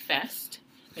music fest.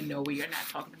 And no, we are not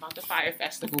talking about the Fire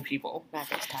Festival, people. Not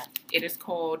this time. It is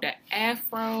called the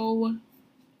Afro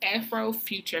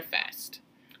Future Fest.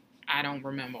 I don't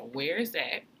remember where is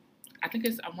that. I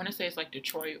want to say it's like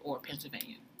Detroit or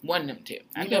Pennsylvania. One of them two.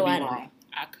 I could be wrong.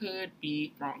 I could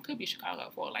be wrong. Could be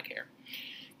Chicago for all I care.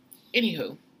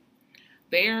 Anywho,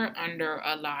 they're under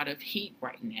a lot of heat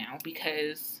right now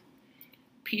because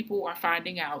people are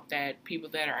finding out that people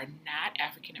that are not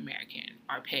African American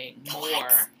are paying more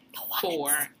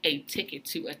for a ticket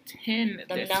to attend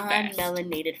this fest. The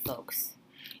non-melanated folks.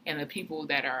 And the people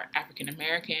that are African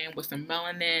American with some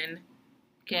melanin,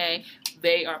 okay,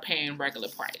 they are paying regular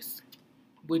price.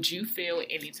 Would you feel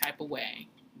any type of way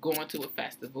going to a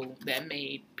festival that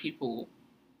made people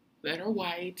that are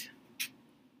white,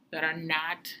 that are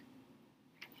not?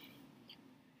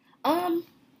 I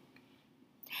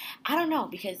don't know,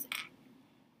 because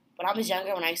when I was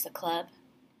younger, when I used to club,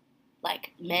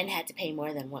 like, men had to pay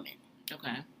more than women.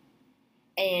 Okay.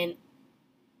 And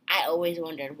I always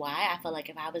wondered why. I felt like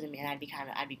if I was a man, I'd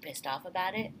be pissed off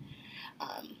about it.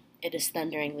 It is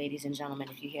thundering, ladies and gentlemen,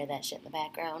 if you hear that shit in the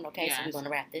background, okay? Yes. So we're going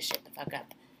to wrap this shit the fuck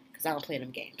up, because I don't play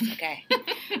them games, okay?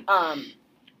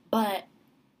 But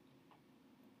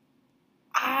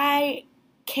I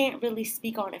can't really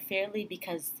speak on it fairly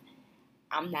because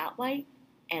I'm not white,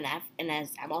 and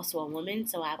as I'm also a woman,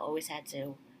 so I've always had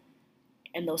to,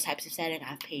 in those types of settings,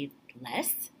 I've paid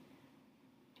less.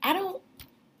 I don't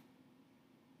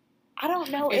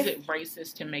know. Is it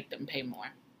racist to make them pay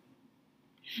more?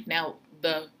 Now,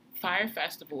 the Fire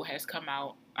Festival has come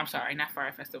out. I'm sorry, not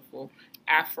Fire Festival.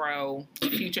 Afro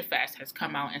Future Fest has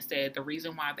come out and said the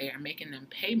reason why they are making them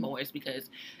pay more is because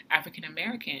African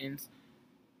Americans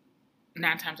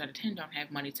 9 times out of 10 don't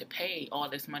have money to pay all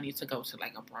this money to go to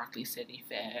like a Broccoli City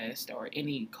Fest or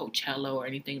any Coachella or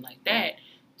anything like that.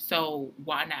 So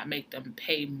why not make them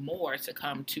pay more to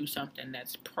come to something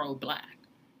that's pro-black?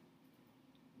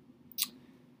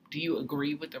 Do you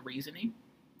agree with the reasoning?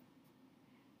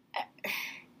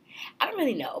 I don't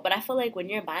really know, but I feel like when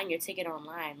you're buying your ticket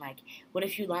online, like, what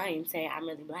if you lie and say, I'm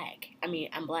really black? I mean,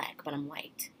 I'm black, but I'm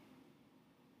white.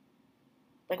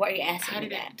 Like, why are you asking me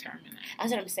that? How did it determine that?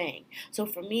 That's what I'm saying. So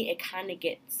for me, it kind of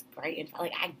gets right, and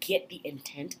like, I get the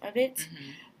intent of it,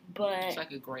 but it's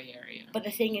like a gray area. But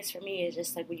the thing is, for me, is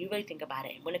just like when you really think about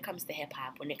it, when it comes to hip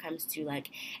hop, when it comes to like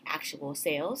actual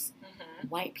sales,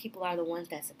 white people are the ones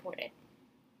that support it.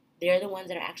 They're the ones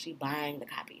that are actually buying the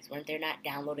copies when they're not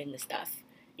downloading the stuff.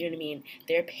 You know what I mean?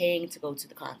 They're paying to go to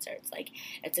the concerts. Like,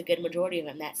 it's a good majority of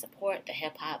them that support the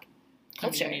hip hop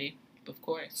culture. Community, of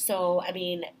course. So, I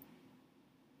mean,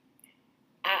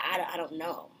 I don't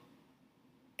know.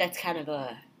 That's kind of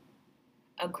a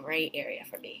gray area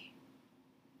for me.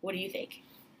 What do you think?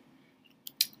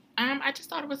 I just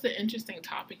thought it was an interesting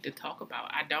topic to talk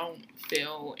about. I don't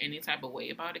feel any type of way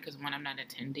about it because, one, I'm not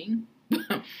attending,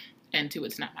 and 2,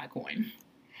 it's not my coin.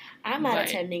 I'm not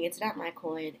attending. It's not my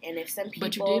coin. And if some people...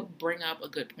 But you did bring up a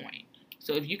good point.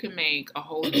 So if you can make a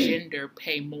whole gender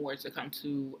pay more to come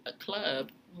to a club...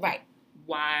 Right.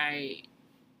 Why...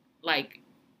 Like,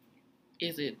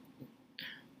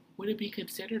 would it be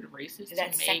considered racist? Is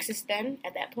that sexist then,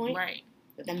 at that point? Right.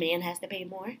 That the man has to pay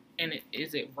more? And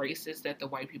is it racist that the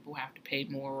white people have to pay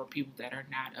more or people that are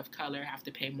not of color have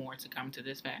to pay more to come to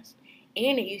this fest?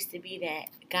 And it used to be that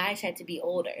guys had to be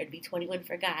older. It'd be 21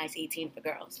 for guys, 18 for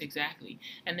girls. Exactly.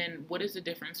 And then what is the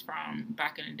difference from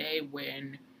back in the day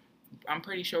when I'm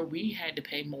pretty sure we had to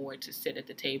pay more to sit at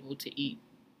the table to eat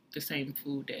the same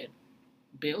food that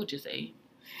Bill just ate?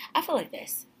 I feel like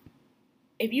this.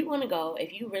 If you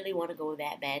really want to go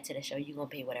that bad to the show, you're going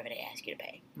to pay whatever they ask you to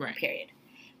pay. Right. Period.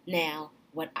 Now,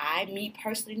 would me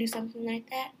personally do something like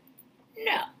that?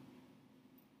 No.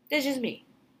 That's just me.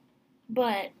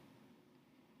 But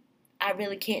I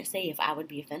really can't say if I would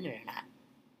be offended or not.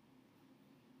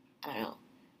 I don't know.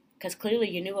 Because clearly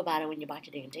you knew about it when you bought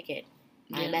your damn ticket.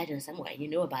 Yeah. I imagine in some way you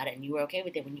knew about it and you were okay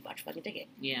with it when you bought your fucking ticket.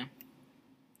 Yeah.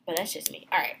 But that's just me.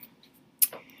 All right.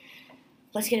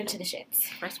 let's get into the shits.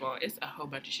 First of all, it's a whole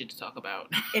bunch of shit to talk about.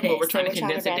 It but is. we're trying to wrap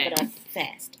condense it it down. up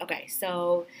fast. Okay,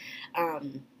 so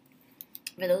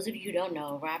for those of you who don't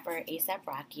know, rapper A$AP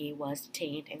Rocky was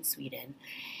detained in Sweden.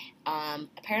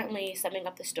 Apparently, summing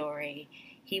up the story,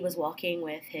 he was walking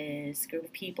with his group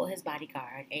of people, his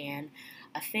bodyguard, and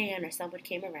a fan or someone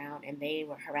came around and they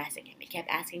were harassing him. They kept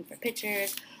asking for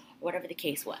pictures, whatever the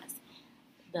case was.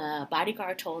 The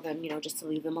bodyguard told them, just to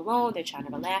leave them alone. They're trying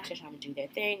to relax. They're trying to do their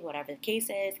thing, whatever the case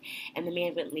is. And the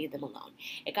man wouldn't leave them alone.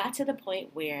 It got to the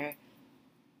point where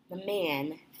the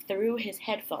man threw his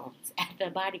headphones at the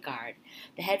bodyguard.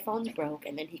 The headphones broke,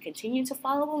 and then he continued to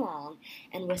follow along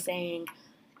and was saying,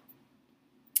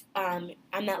 I'm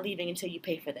not leaving until you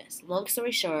pay for this. Long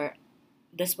story short,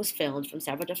 this was filmed from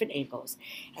several different angles,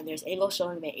 and there's angles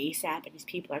showing that A$AP and his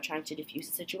people are trying to defuse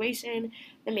the situation.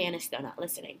 The man is still not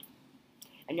listening.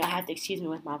 And y'all have to excuse me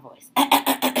with my voice.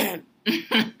 And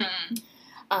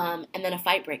then a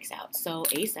fight breaks out. So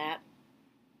A$AP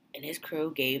and his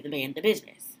crew gave the man the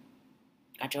business.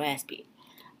 Got your ass beat.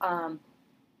 It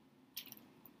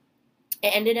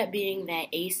ended up being that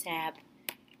A$AP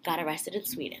got arrested in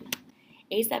Sweden.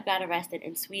 A$AP got arrested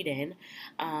in Sweden.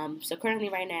 So currently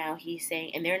right now he's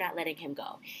saying, and they're not letting him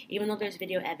go. Even though there's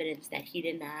video evidence that he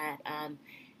did not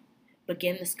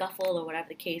begin the scuffle or whatever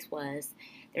the case was,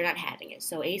 they're not having it.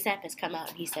 So A$AP has come out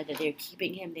and he said that they're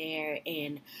keeping him there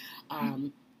in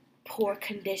poor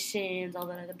conditions, all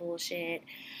that other bullshit.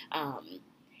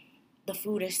 The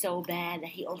food is so bad that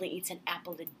he only eats an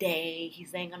apple a day.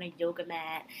 He's laying on a yoga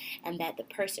mat, and that the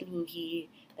person who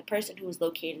is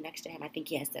located next to him, I think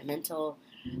he has some mental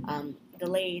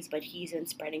delays, but he's been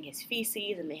spreading his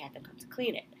feces, and they have to come to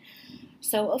clean it.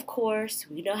 So of course,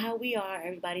 we know how we are.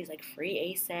 Everybody's like,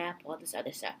 free A$AP, all this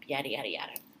other stuff, yada yada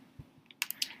yada.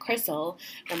 Crystal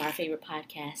from our favorite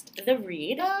podcast, The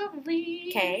Read.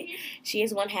 Okay, she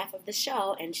is one half of the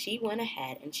show, and she went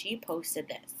ahead and she posted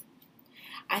this.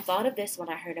 I thought of this when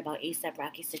I heard about A$AP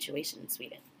Rocky's situation in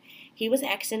Sweden. He was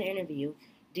asked in an interview,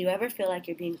 do you ever feel like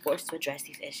you're being forced to address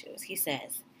these issues? He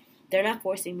says, they're not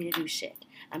forcing me to do shit.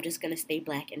 I'm just going to stay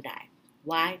black and die.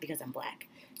 Why? Because I'm black.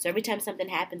 So every time something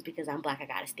happens because I'm black, I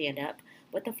got to stand up.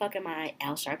 What the fuck am I,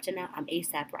 Al Sharpton now? I'm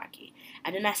A$AP Rocky.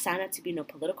 I did not sign up to be no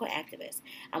political activist.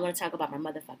 I want to talk about my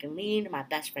motherfucking lean, my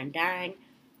best friend dying,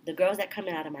 the girls that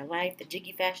coming out of my life, the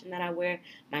jiggy fashion that I wear,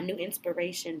 my new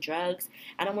inspiration, drugs.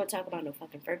 I don't want to talk about no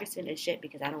fucking Ferguson and shit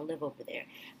because I don't live over there.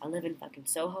 I live in fucking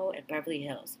Soho and Beverly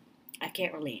Hills. I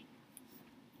can't relate.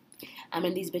 I'm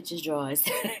in these bitches' drawers.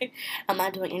 I'm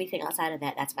not doing anything outside of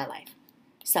that. That's my life.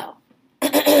 So,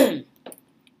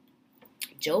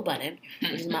 Joe Budden,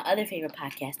 which is my other favorite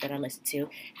podcast that I listen to.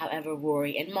 However,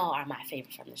 Rory and Mal are my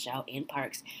favorite from the show, and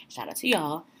Parks. Shout out to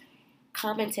y'all.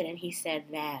 Commented, and he said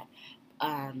that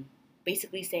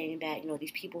basically saying that,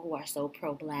 these people who are so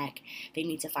pro-black, they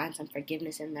need to find some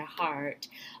forgiveness in their heart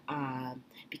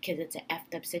because it's an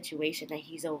effed up situation that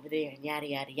he's over there and yada,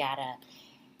 yada, yada.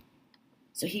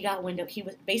 So he got wind of, he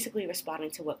was basically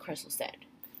responding to what Crystal said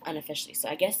unofficially. So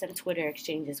I guess some Twitter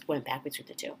exchanges went back between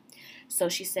the two. So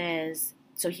she says,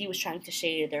 so he was trying to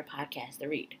shade their podcast, The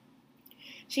Read.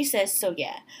 She says, so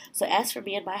yeah. So as for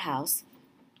me and my house,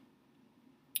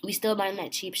 we still buying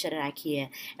that cheap shit at IKEA,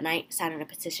 and I ain't signing a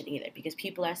petition either, because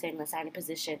people are saying let's sign a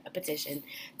petition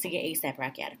to get A$AP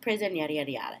Rocky out of prison, yada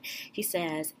yada yada. He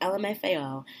says,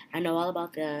 LMFAO, I know all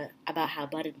about how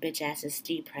butted bitch asses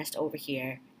Steve pressed over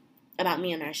here about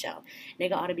me on our show.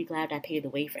 Nigga ought to be glad I paid the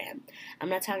way for him. I'm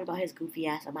not talking about his goofy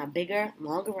ass. I'm about bigger,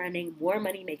 longer running, more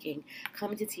money making,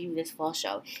 coming to TV this fall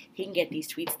show. He can get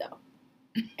these tweets though.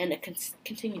 And it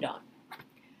continued on.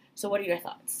 So what are your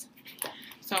thoughts?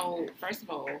 So, first of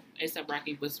all, A$AP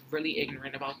Rocky was really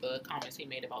ignorant about the comments he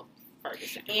made about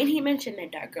Ferguson. And he mentioned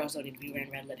that dark girls don't need to be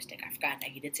wearing red lipstick. I forgot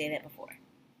that. He did say that before.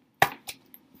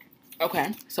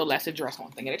 Okay, so let's address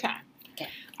one thing at a time. Okay.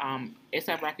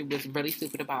 A$AP Rocky was really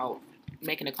stupid about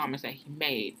making the comments that he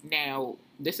made. Now,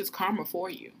 this is karma for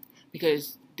you,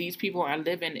 because these people are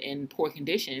living in poor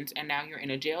conditions, and now you're in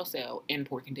a jail cell in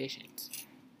poor conditions.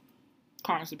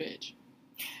 Karma's a bitch.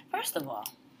 First of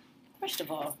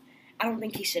all, I don't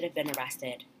think he should have been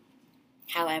arrested.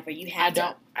 However, you have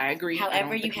I agree.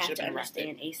 However, you have to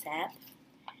understand, A$AP,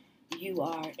 you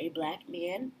are a black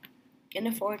man in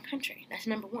a foreign country. That's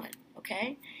number one,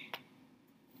 okay?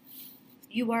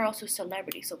 You are also a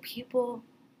celebrity, so people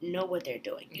know what they're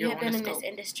doing. You have been in this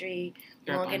industry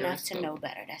long enough to know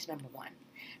better. That's number one.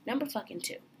 Number fucking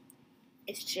two,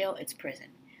 it's jail, it's prison.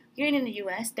 You're in the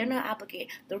U.S., they're not obligated.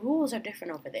 The rules are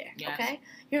different over there, okay?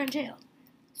 You're in jail.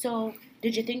 So,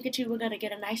 did you think that you were going to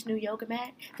get a nice new yoga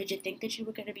mat? Did you think that you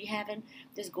were going to be having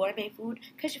this gourmet food?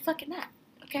 Because you're fucking not,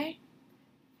 okay?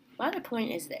 My other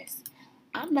point is this.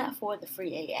 I'm not for the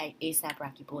free ASAP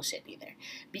Rocky bullshit either.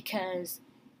 Because,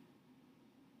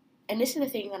 and this is the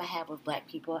thing that I have with black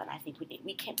people, and I think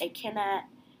it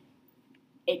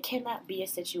cannot be a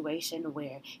situation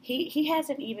where he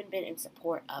hasn't even been in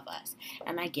support of us.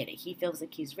 And I get it. He feels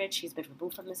like he's rich. He's been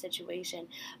removed from the situation.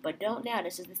 But don't now.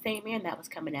 This is the same man that was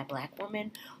coming at black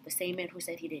women. The same man who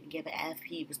said he didn't give a F.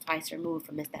 He was twice removed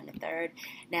from this, that, and the third.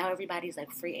 Now everybody's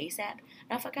like free ASAP.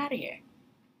 Now fuck out of here.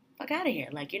 Fuck out of here.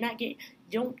 Like, you're not getting,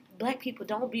 black people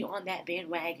don't be on that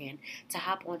bandwagon to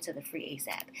hop onto the free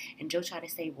ASAP. And Joe tried to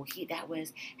say, well, that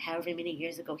was however many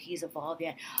years ago, he's evolved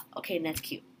yet. Okay, and that's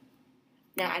cute.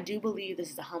 Now, I do believe this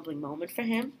is a humbling moment for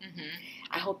him. Mm-hmm.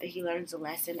 I hope that he learns the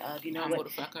lesson of, you know Humble what,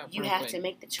 the fuck up you real have quick. to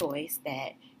make the choice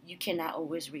that you cannot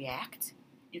always react.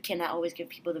 You cannot always give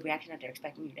people the reaction that they're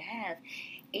expecting you to have.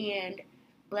 And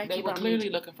black They people were clearly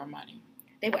looking for money.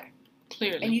 They were.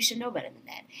 Clearly. And you should know better than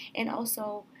that. And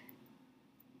also,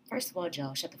 first of all,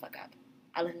 Joe, shut the fuck up.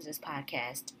 I listen to this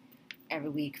podcast every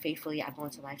week faithfully. I go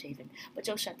into live taping. But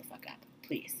Joe, shut the fuck up.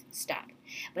 Please, stop.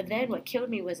 But then what killed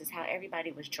me was how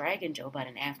everybody was dragging Joe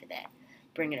Budden after that,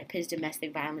 bringing up his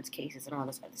domestic violence cases and all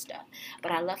this other stuff.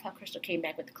 But I love how Crystal came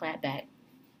back with the clapback.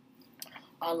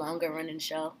 Our longer running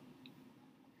show.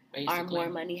 Basically. Our more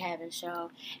money having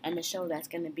show. And the show that's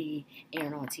going to be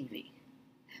airing on TV.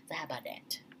 So how about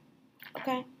that?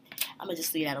 Okay? I'm going to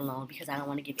just leave that alone because I don't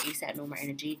want to give ASAP no more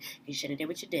energy. You should have did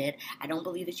what you did. I don't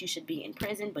believe that you should be in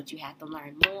prison, but you have to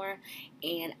learn more.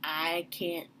 And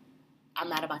I'm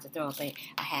not about to throw up a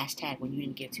hashtag when you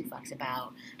didn't give two fucks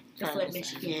about the Flint,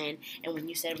 Michigan, and when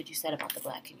you said what you said about the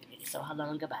black community. So hello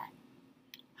and goodbye.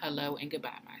 Hello and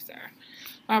goodbye, my sir.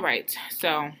 All right,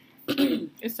 so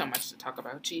it's so much to talk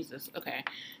about. Jesus. Okay,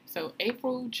 so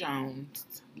April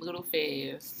Jones, Little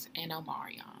Fizz, and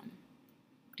Omarion.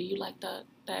 Do you like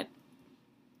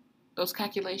those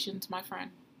calculations, my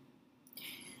friend?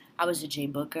 I was a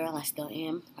J-Book girl. I still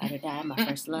am. Ride or die, my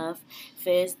first love.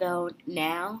 Fizz, though,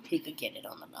 now he could get it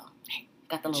on the low.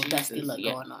 Got the little dusty look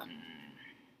going on.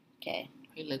 Okay.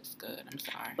 He looks good. I'm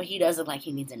sorry. But he does look like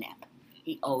he needs a nap.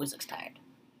 He always looks tired.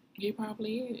 He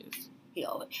probably is.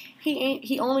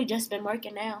 He only just been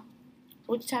working now.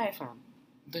 What you tired from?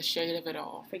 The shade of it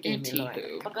all. Forgive me, Lord.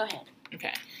 But go ahead.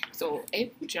 Okay. So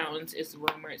April Jones is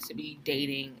rumored to be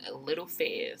dating a Little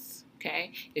Fizz.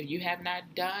 Okay, if you have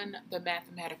not done the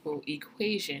mathematical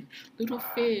equation, Little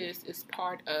Fizz is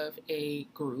part of a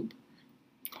group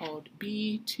called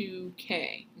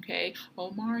B2K. Okay,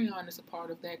 Omarion is a part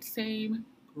of that same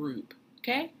group.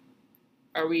 Okay,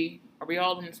 are we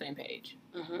all on the same page?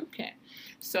 Mm-hmm. Okay,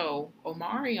 so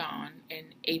Omarion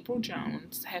and April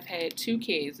Jones have had 2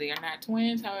 kids. They are not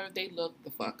twins, however, they look the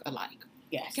fuck alike.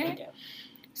 Yes, okay? They do.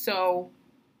 So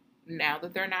now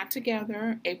that they're not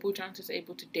together, April Jones is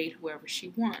able to date whoever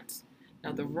she wants.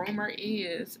 Now, the rumor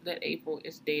is that April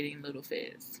is dating Little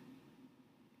Fizz.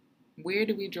 Where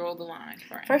do we draw the line,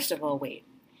 friend? First of all, wait.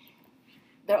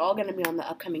 They're all going to be on the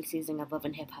upcoming season of Love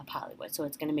and Hip Hop Hollywood, so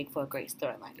it's going to make for a great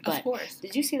storyline. Of course.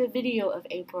 Did you see the video of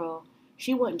April?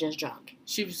 She wasn't just drunk.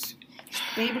 She was...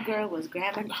 Baby girl was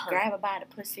grab her by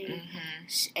the pussy,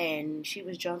 mm-hmm. and she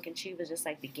was drunk, and she was just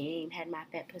like, the game had my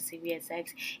fat pussy, we had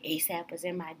sex, ASAP was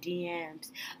in my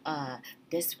DMs,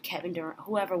 this Kevin Durant,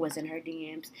 whoever was in her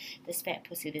DMs, this fat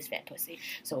pussy.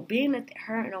 So being that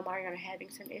her and Omarion are having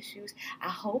some issues, I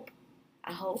hope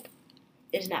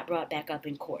it's not brought back up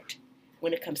in court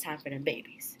when it comes time for them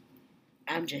babies.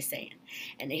 I'm just saying.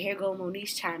 And then here go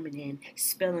Moniece chiming in,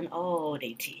 spilling all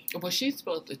their tea. Well, she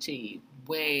spilled the tea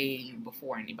way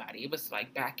before anybody. It was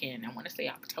like back in, I want to say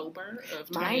October of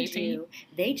 2018. Mind you,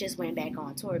 they just went back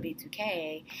on tour,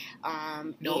 B2K.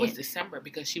 No, it was December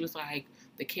because she was like,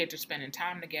 the kids are spending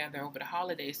time together over the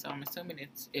holidays, so I'm assuming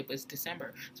it was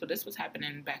December. So this was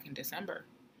happening back in December.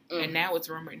 And now it's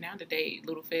rumored now today,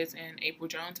 Little Fizz and April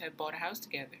Jones have bought a house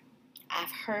together.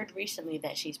 I've heard recently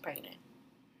that she's pregnant.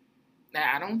 Now,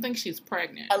 I don't think she's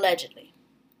pregnant. Allegedly.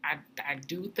 I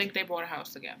do think they bought a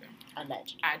house together.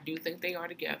 Allegedly. I do think they are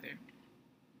together.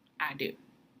 I do.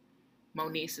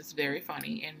 Moniece is very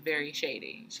funny and very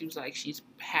shady. She was like, she's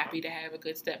happy to have a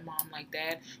good stepmom like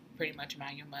that. Pretty much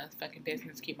mind your motherfucking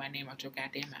business. Keep my name out your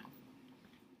goddamn mouth.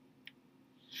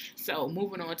 So,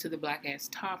 moving on to the black ass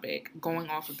topic, going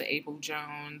off of the April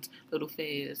Jones, Little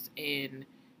Fizz, and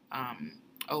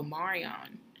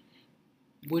Omarion.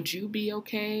 Would you be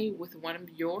okay with one of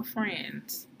your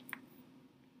friends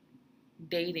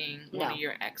dating one of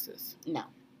your exes? No.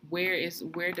 Where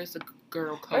does a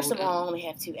girl code? First of all, I only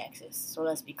have 2 exes, so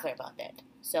let's be clear about that.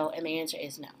 So, and the answer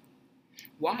is no.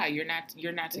 Why? You're not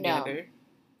together. No.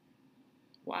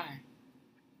 Why?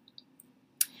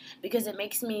 Because it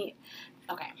makes me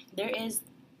Okay,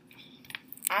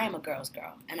 I am a girl's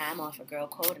girl, and I'm all for girl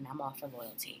code, and I'm all for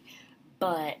loyalty.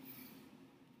 But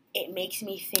it makes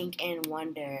me think and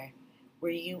wonder, were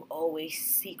you always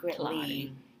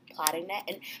secretly plotting that?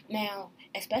 And now,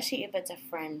 especially if it's a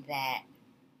friend that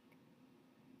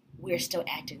we're still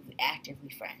actively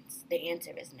friends, the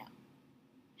answer is no.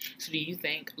 So do you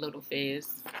think Little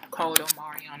Fizz called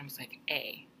Omarion and was like,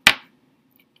 hey, I'm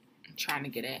trying to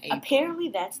get at April? Apparently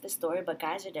that's the story, but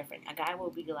guys are different. A guy will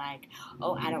be like,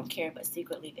 oh, I don't care, but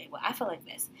secretly they will. I feel like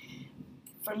this.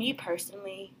 For me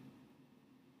personally,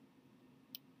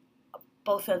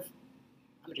 I'm going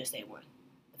to just say one,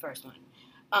 the first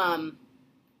one.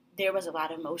 There was a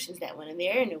lot of emotions that went in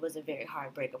there, and it was a very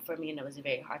hard breakup for me, and it was a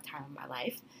very hard time in my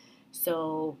life.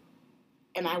 So,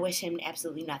 and I wish him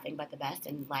absolutely nothing but the best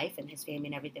in life and his family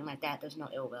and everything like that. There's no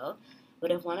ill will.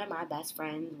 But if one of my best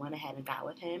friends went ahead and got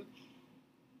with him,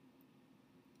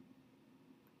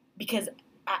 because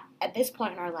at this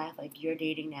point in our life, like, you're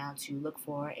dating now to look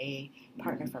for a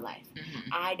partner for life. Mm-hmm.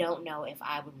 I don't know if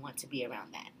I would want to be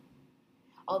around that.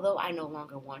 Although I no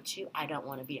longer want you, I don't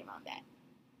want to be around that.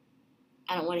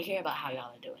 I don't want to hear about how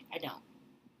y'all are doing. I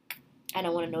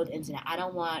don't want to know the ins and outs. I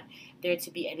don't want there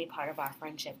to be any part of our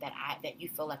friendship that you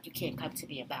feel like you can't come to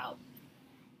me about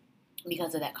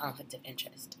because of that conflict of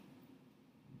interest.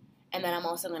 And then I'm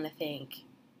also going to think,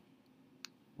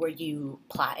 were you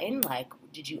plotting? Like,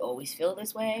 did you always feel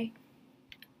this way?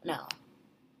 No.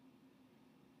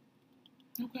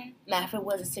 Okay. Now, if it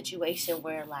was a situation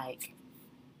where, like,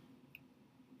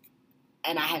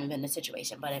 and I haven't been in a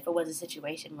situation, but if it was a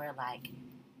situation where, like,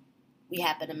 we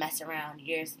happened to mess around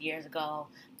years ago,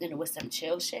 then it was some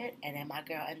chill shit, and then my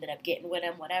girl ended up getting with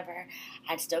him, whatever,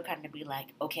 I'd still kind of be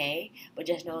like, okay, but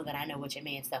just know that I know what your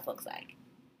man stuff looks like.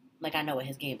 Like, I know what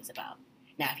his game is about.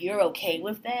 Now, if you're okay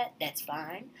with that, that's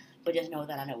fine, but just know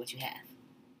that I know what you have.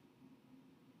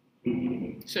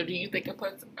 So do you think it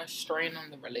puts a strain on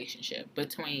the relationship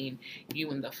between you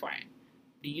and the friend?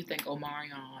 Do you think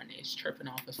Omarion is tripping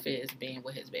off of Fizz being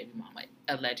with his baby mama,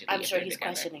 allegedly? I'm sure he's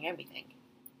questioning everything.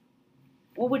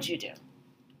 What would you do?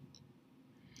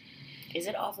 Is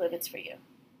it off limits for you?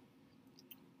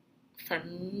 For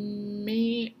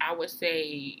me, I would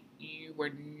say you were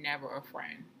never a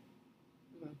friend.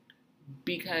 Mm-hmm.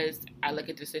 Because I look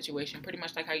at the situation pretty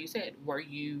much like how you said. Were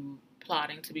you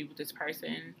plotting to be with this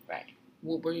person? Right.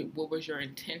 What was your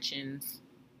intentions?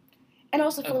 And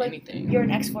also feel like anything? You're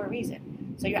an ex for a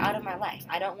reason. So you're out of my life.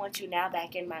 I don't want you now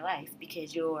back in my life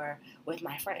because you're with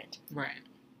my friend. Right.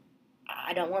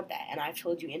 I don't want that. And I've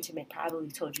told you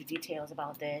probably told you details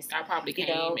about this. I probably came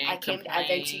I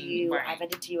vent to you. Right. I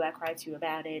vented to you. I cried to you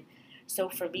about it. So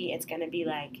for me, it's going to be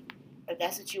like, if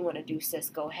that's what you want to do, sis,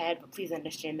 go ahead. But please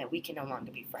understand that we can no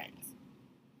longer be friends.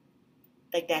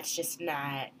 Like, that's just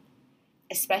not,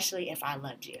 especially if I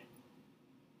loved you.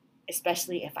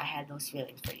 Especially if I had those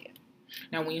feelings for you.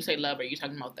 Now, when you say love, are you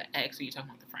talking about the ex or are you talking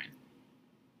about the friend?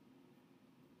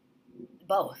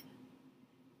 Both.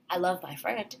 I love my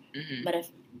friend, mm-hmm. but if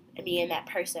me and that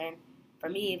person, for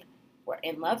me, we're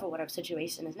in love or whatever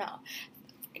situation is, no.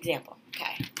 Example,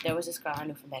 okay, there was this girl I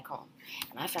knew from back home,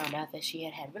 and I found out that she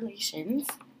had relations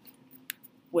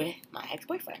with my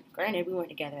ex-boyfriend. Granted, we weren't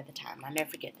together at the time, and I'll never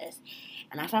forget this.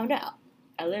 And I found out.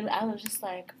 I was just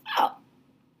like, oh,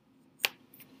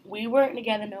 we weren't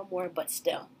together no more, but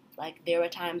still. Like, there were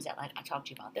times that, like, I talked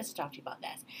to you about this, I talked to you about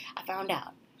that. I found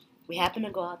out. We happened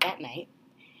to go out that night.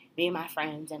 Me and my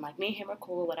friends, and like me and him were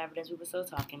cool, whatever it is, we were still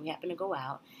talking. We happened to go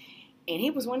out, and he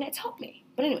was one that told me.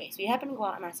 But anyways, we happened to go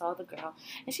out, and I saw the girl,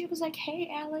 and she was like, hey,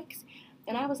 Alex.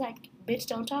 And I was like, bitch,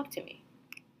 don't talk to me.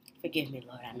 Forgive me,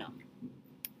 Lord, I know.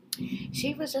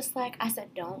 She was just like, I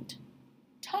said, don't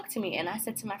talk to me. And I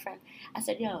said to my friend, I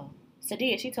said, yo,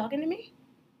 Sadia, is she talking to me?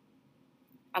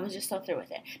 I was just so through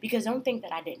with it. Because don't think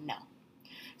that I didn't know.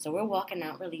 So we're walking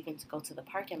out, we're leaving to go to the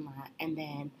parking lot, and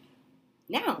then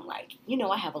now I'm like,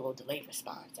 I have a little delayed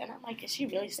response. And I'm like, is she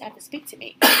really just have to speak to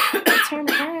me? I turned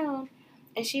around,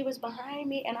 and she was behind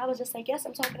me, and I was just like, yes,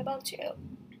 I'm talking about you.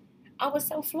 I was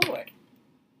so floored.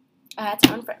 I had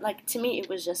to to me, it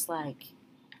was just like,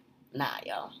 nah,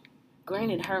 y'all.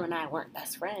 Granted, her and I weren't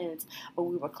best friends, but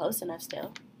we were close enough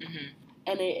still. Mm-hmm.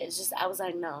 And it's just, I was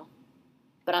like, no.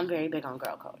 But I'm very big on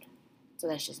girl code. So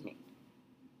that's just me.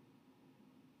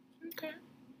 Okay.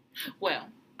 Well,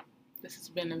 this has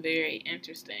been a very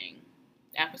interesting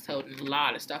episode and a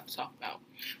lot of stuff to talk about.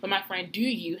 But my friend, do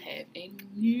you have a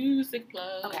music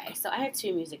plug? Okay, so I had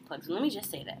 2 music plugs. Let me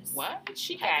just say this. What?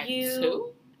 She got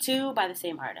 2? 2 by the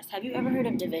same artist. Have you ever heard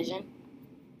of Division?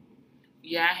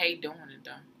 Yeah, I hate doing it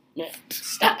though. No,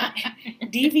 stop.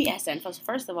 DVSN.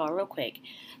 First of all, real quick,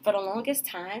 for the longest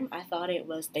time, I thought it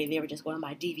was they were just going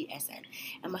by DVSN,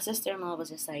 and my sister-in-law was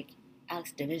just like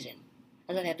Alex Division.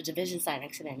 I thought they have a division sign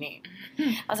next to their name.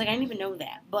 I was like, I didn't even know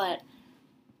that. But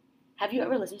have you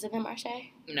ever listened to them,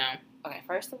 Marche? No. Okay,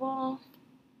 first of all,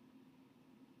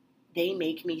 they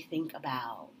make me think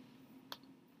about.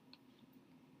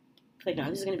 Like, no,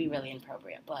 this is gonna be really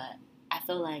inappropriate, but I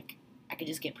feel like I could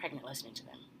just get pregnant listening to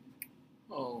them.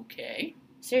 Okay.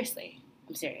 Seriously,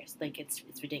 I'm serious. Like, it's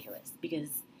ridiculous because,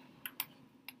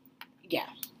 yeah,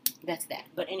 that's that.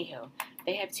 But anywho,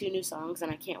 they have 2 new songs,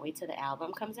 and I can't wait till the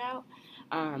album comes out.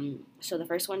 So the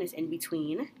first one is In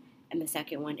Between, and the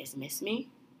second one is Miss Me.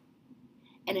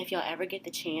 And if y'all ever get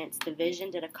the chance,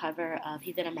 Division did a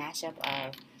mashup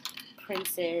of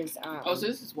Prince's. So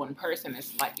this is one person.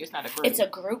 It's not a group. It's a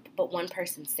group, but one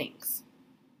person sings.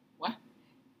 What?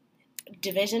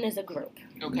 Division is a group.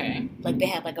 Okay. Like they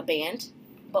have like a band,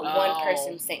 but one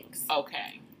person sings.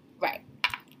 Okay. Right.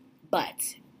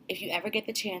 But if you ever get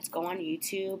the chance, go on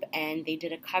YouTube, and they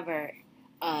did a cover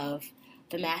of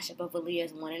the mashup of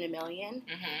Aaliyah's 1 in a Million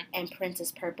and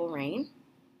Prince's Purple Rain.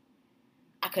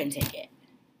 I couldn't take it.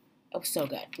 It was so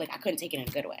good. Like, I couldn't take it in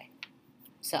a good way.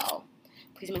 So,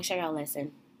 please make sure y'all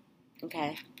listen.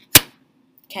 Okay?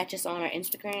 Catch us on our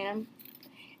Instagram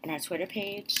and our Twitter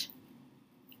page.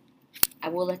 I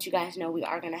will let you guys know we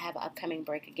are going to have an upcoming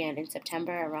break again in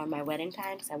September around my wedding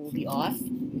time because I will be off,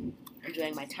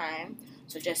 enjoying my time.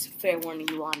 So just fair warning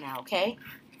you all now, okay?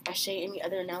 Ashay, any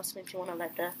other announcements you want to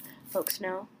let the folks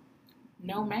know?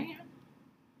 No, ma'am.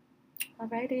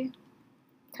 Alrighty.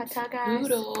 Ta-ta, guys.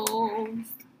 Toodles.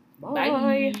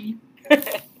 Bye.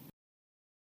 Bye.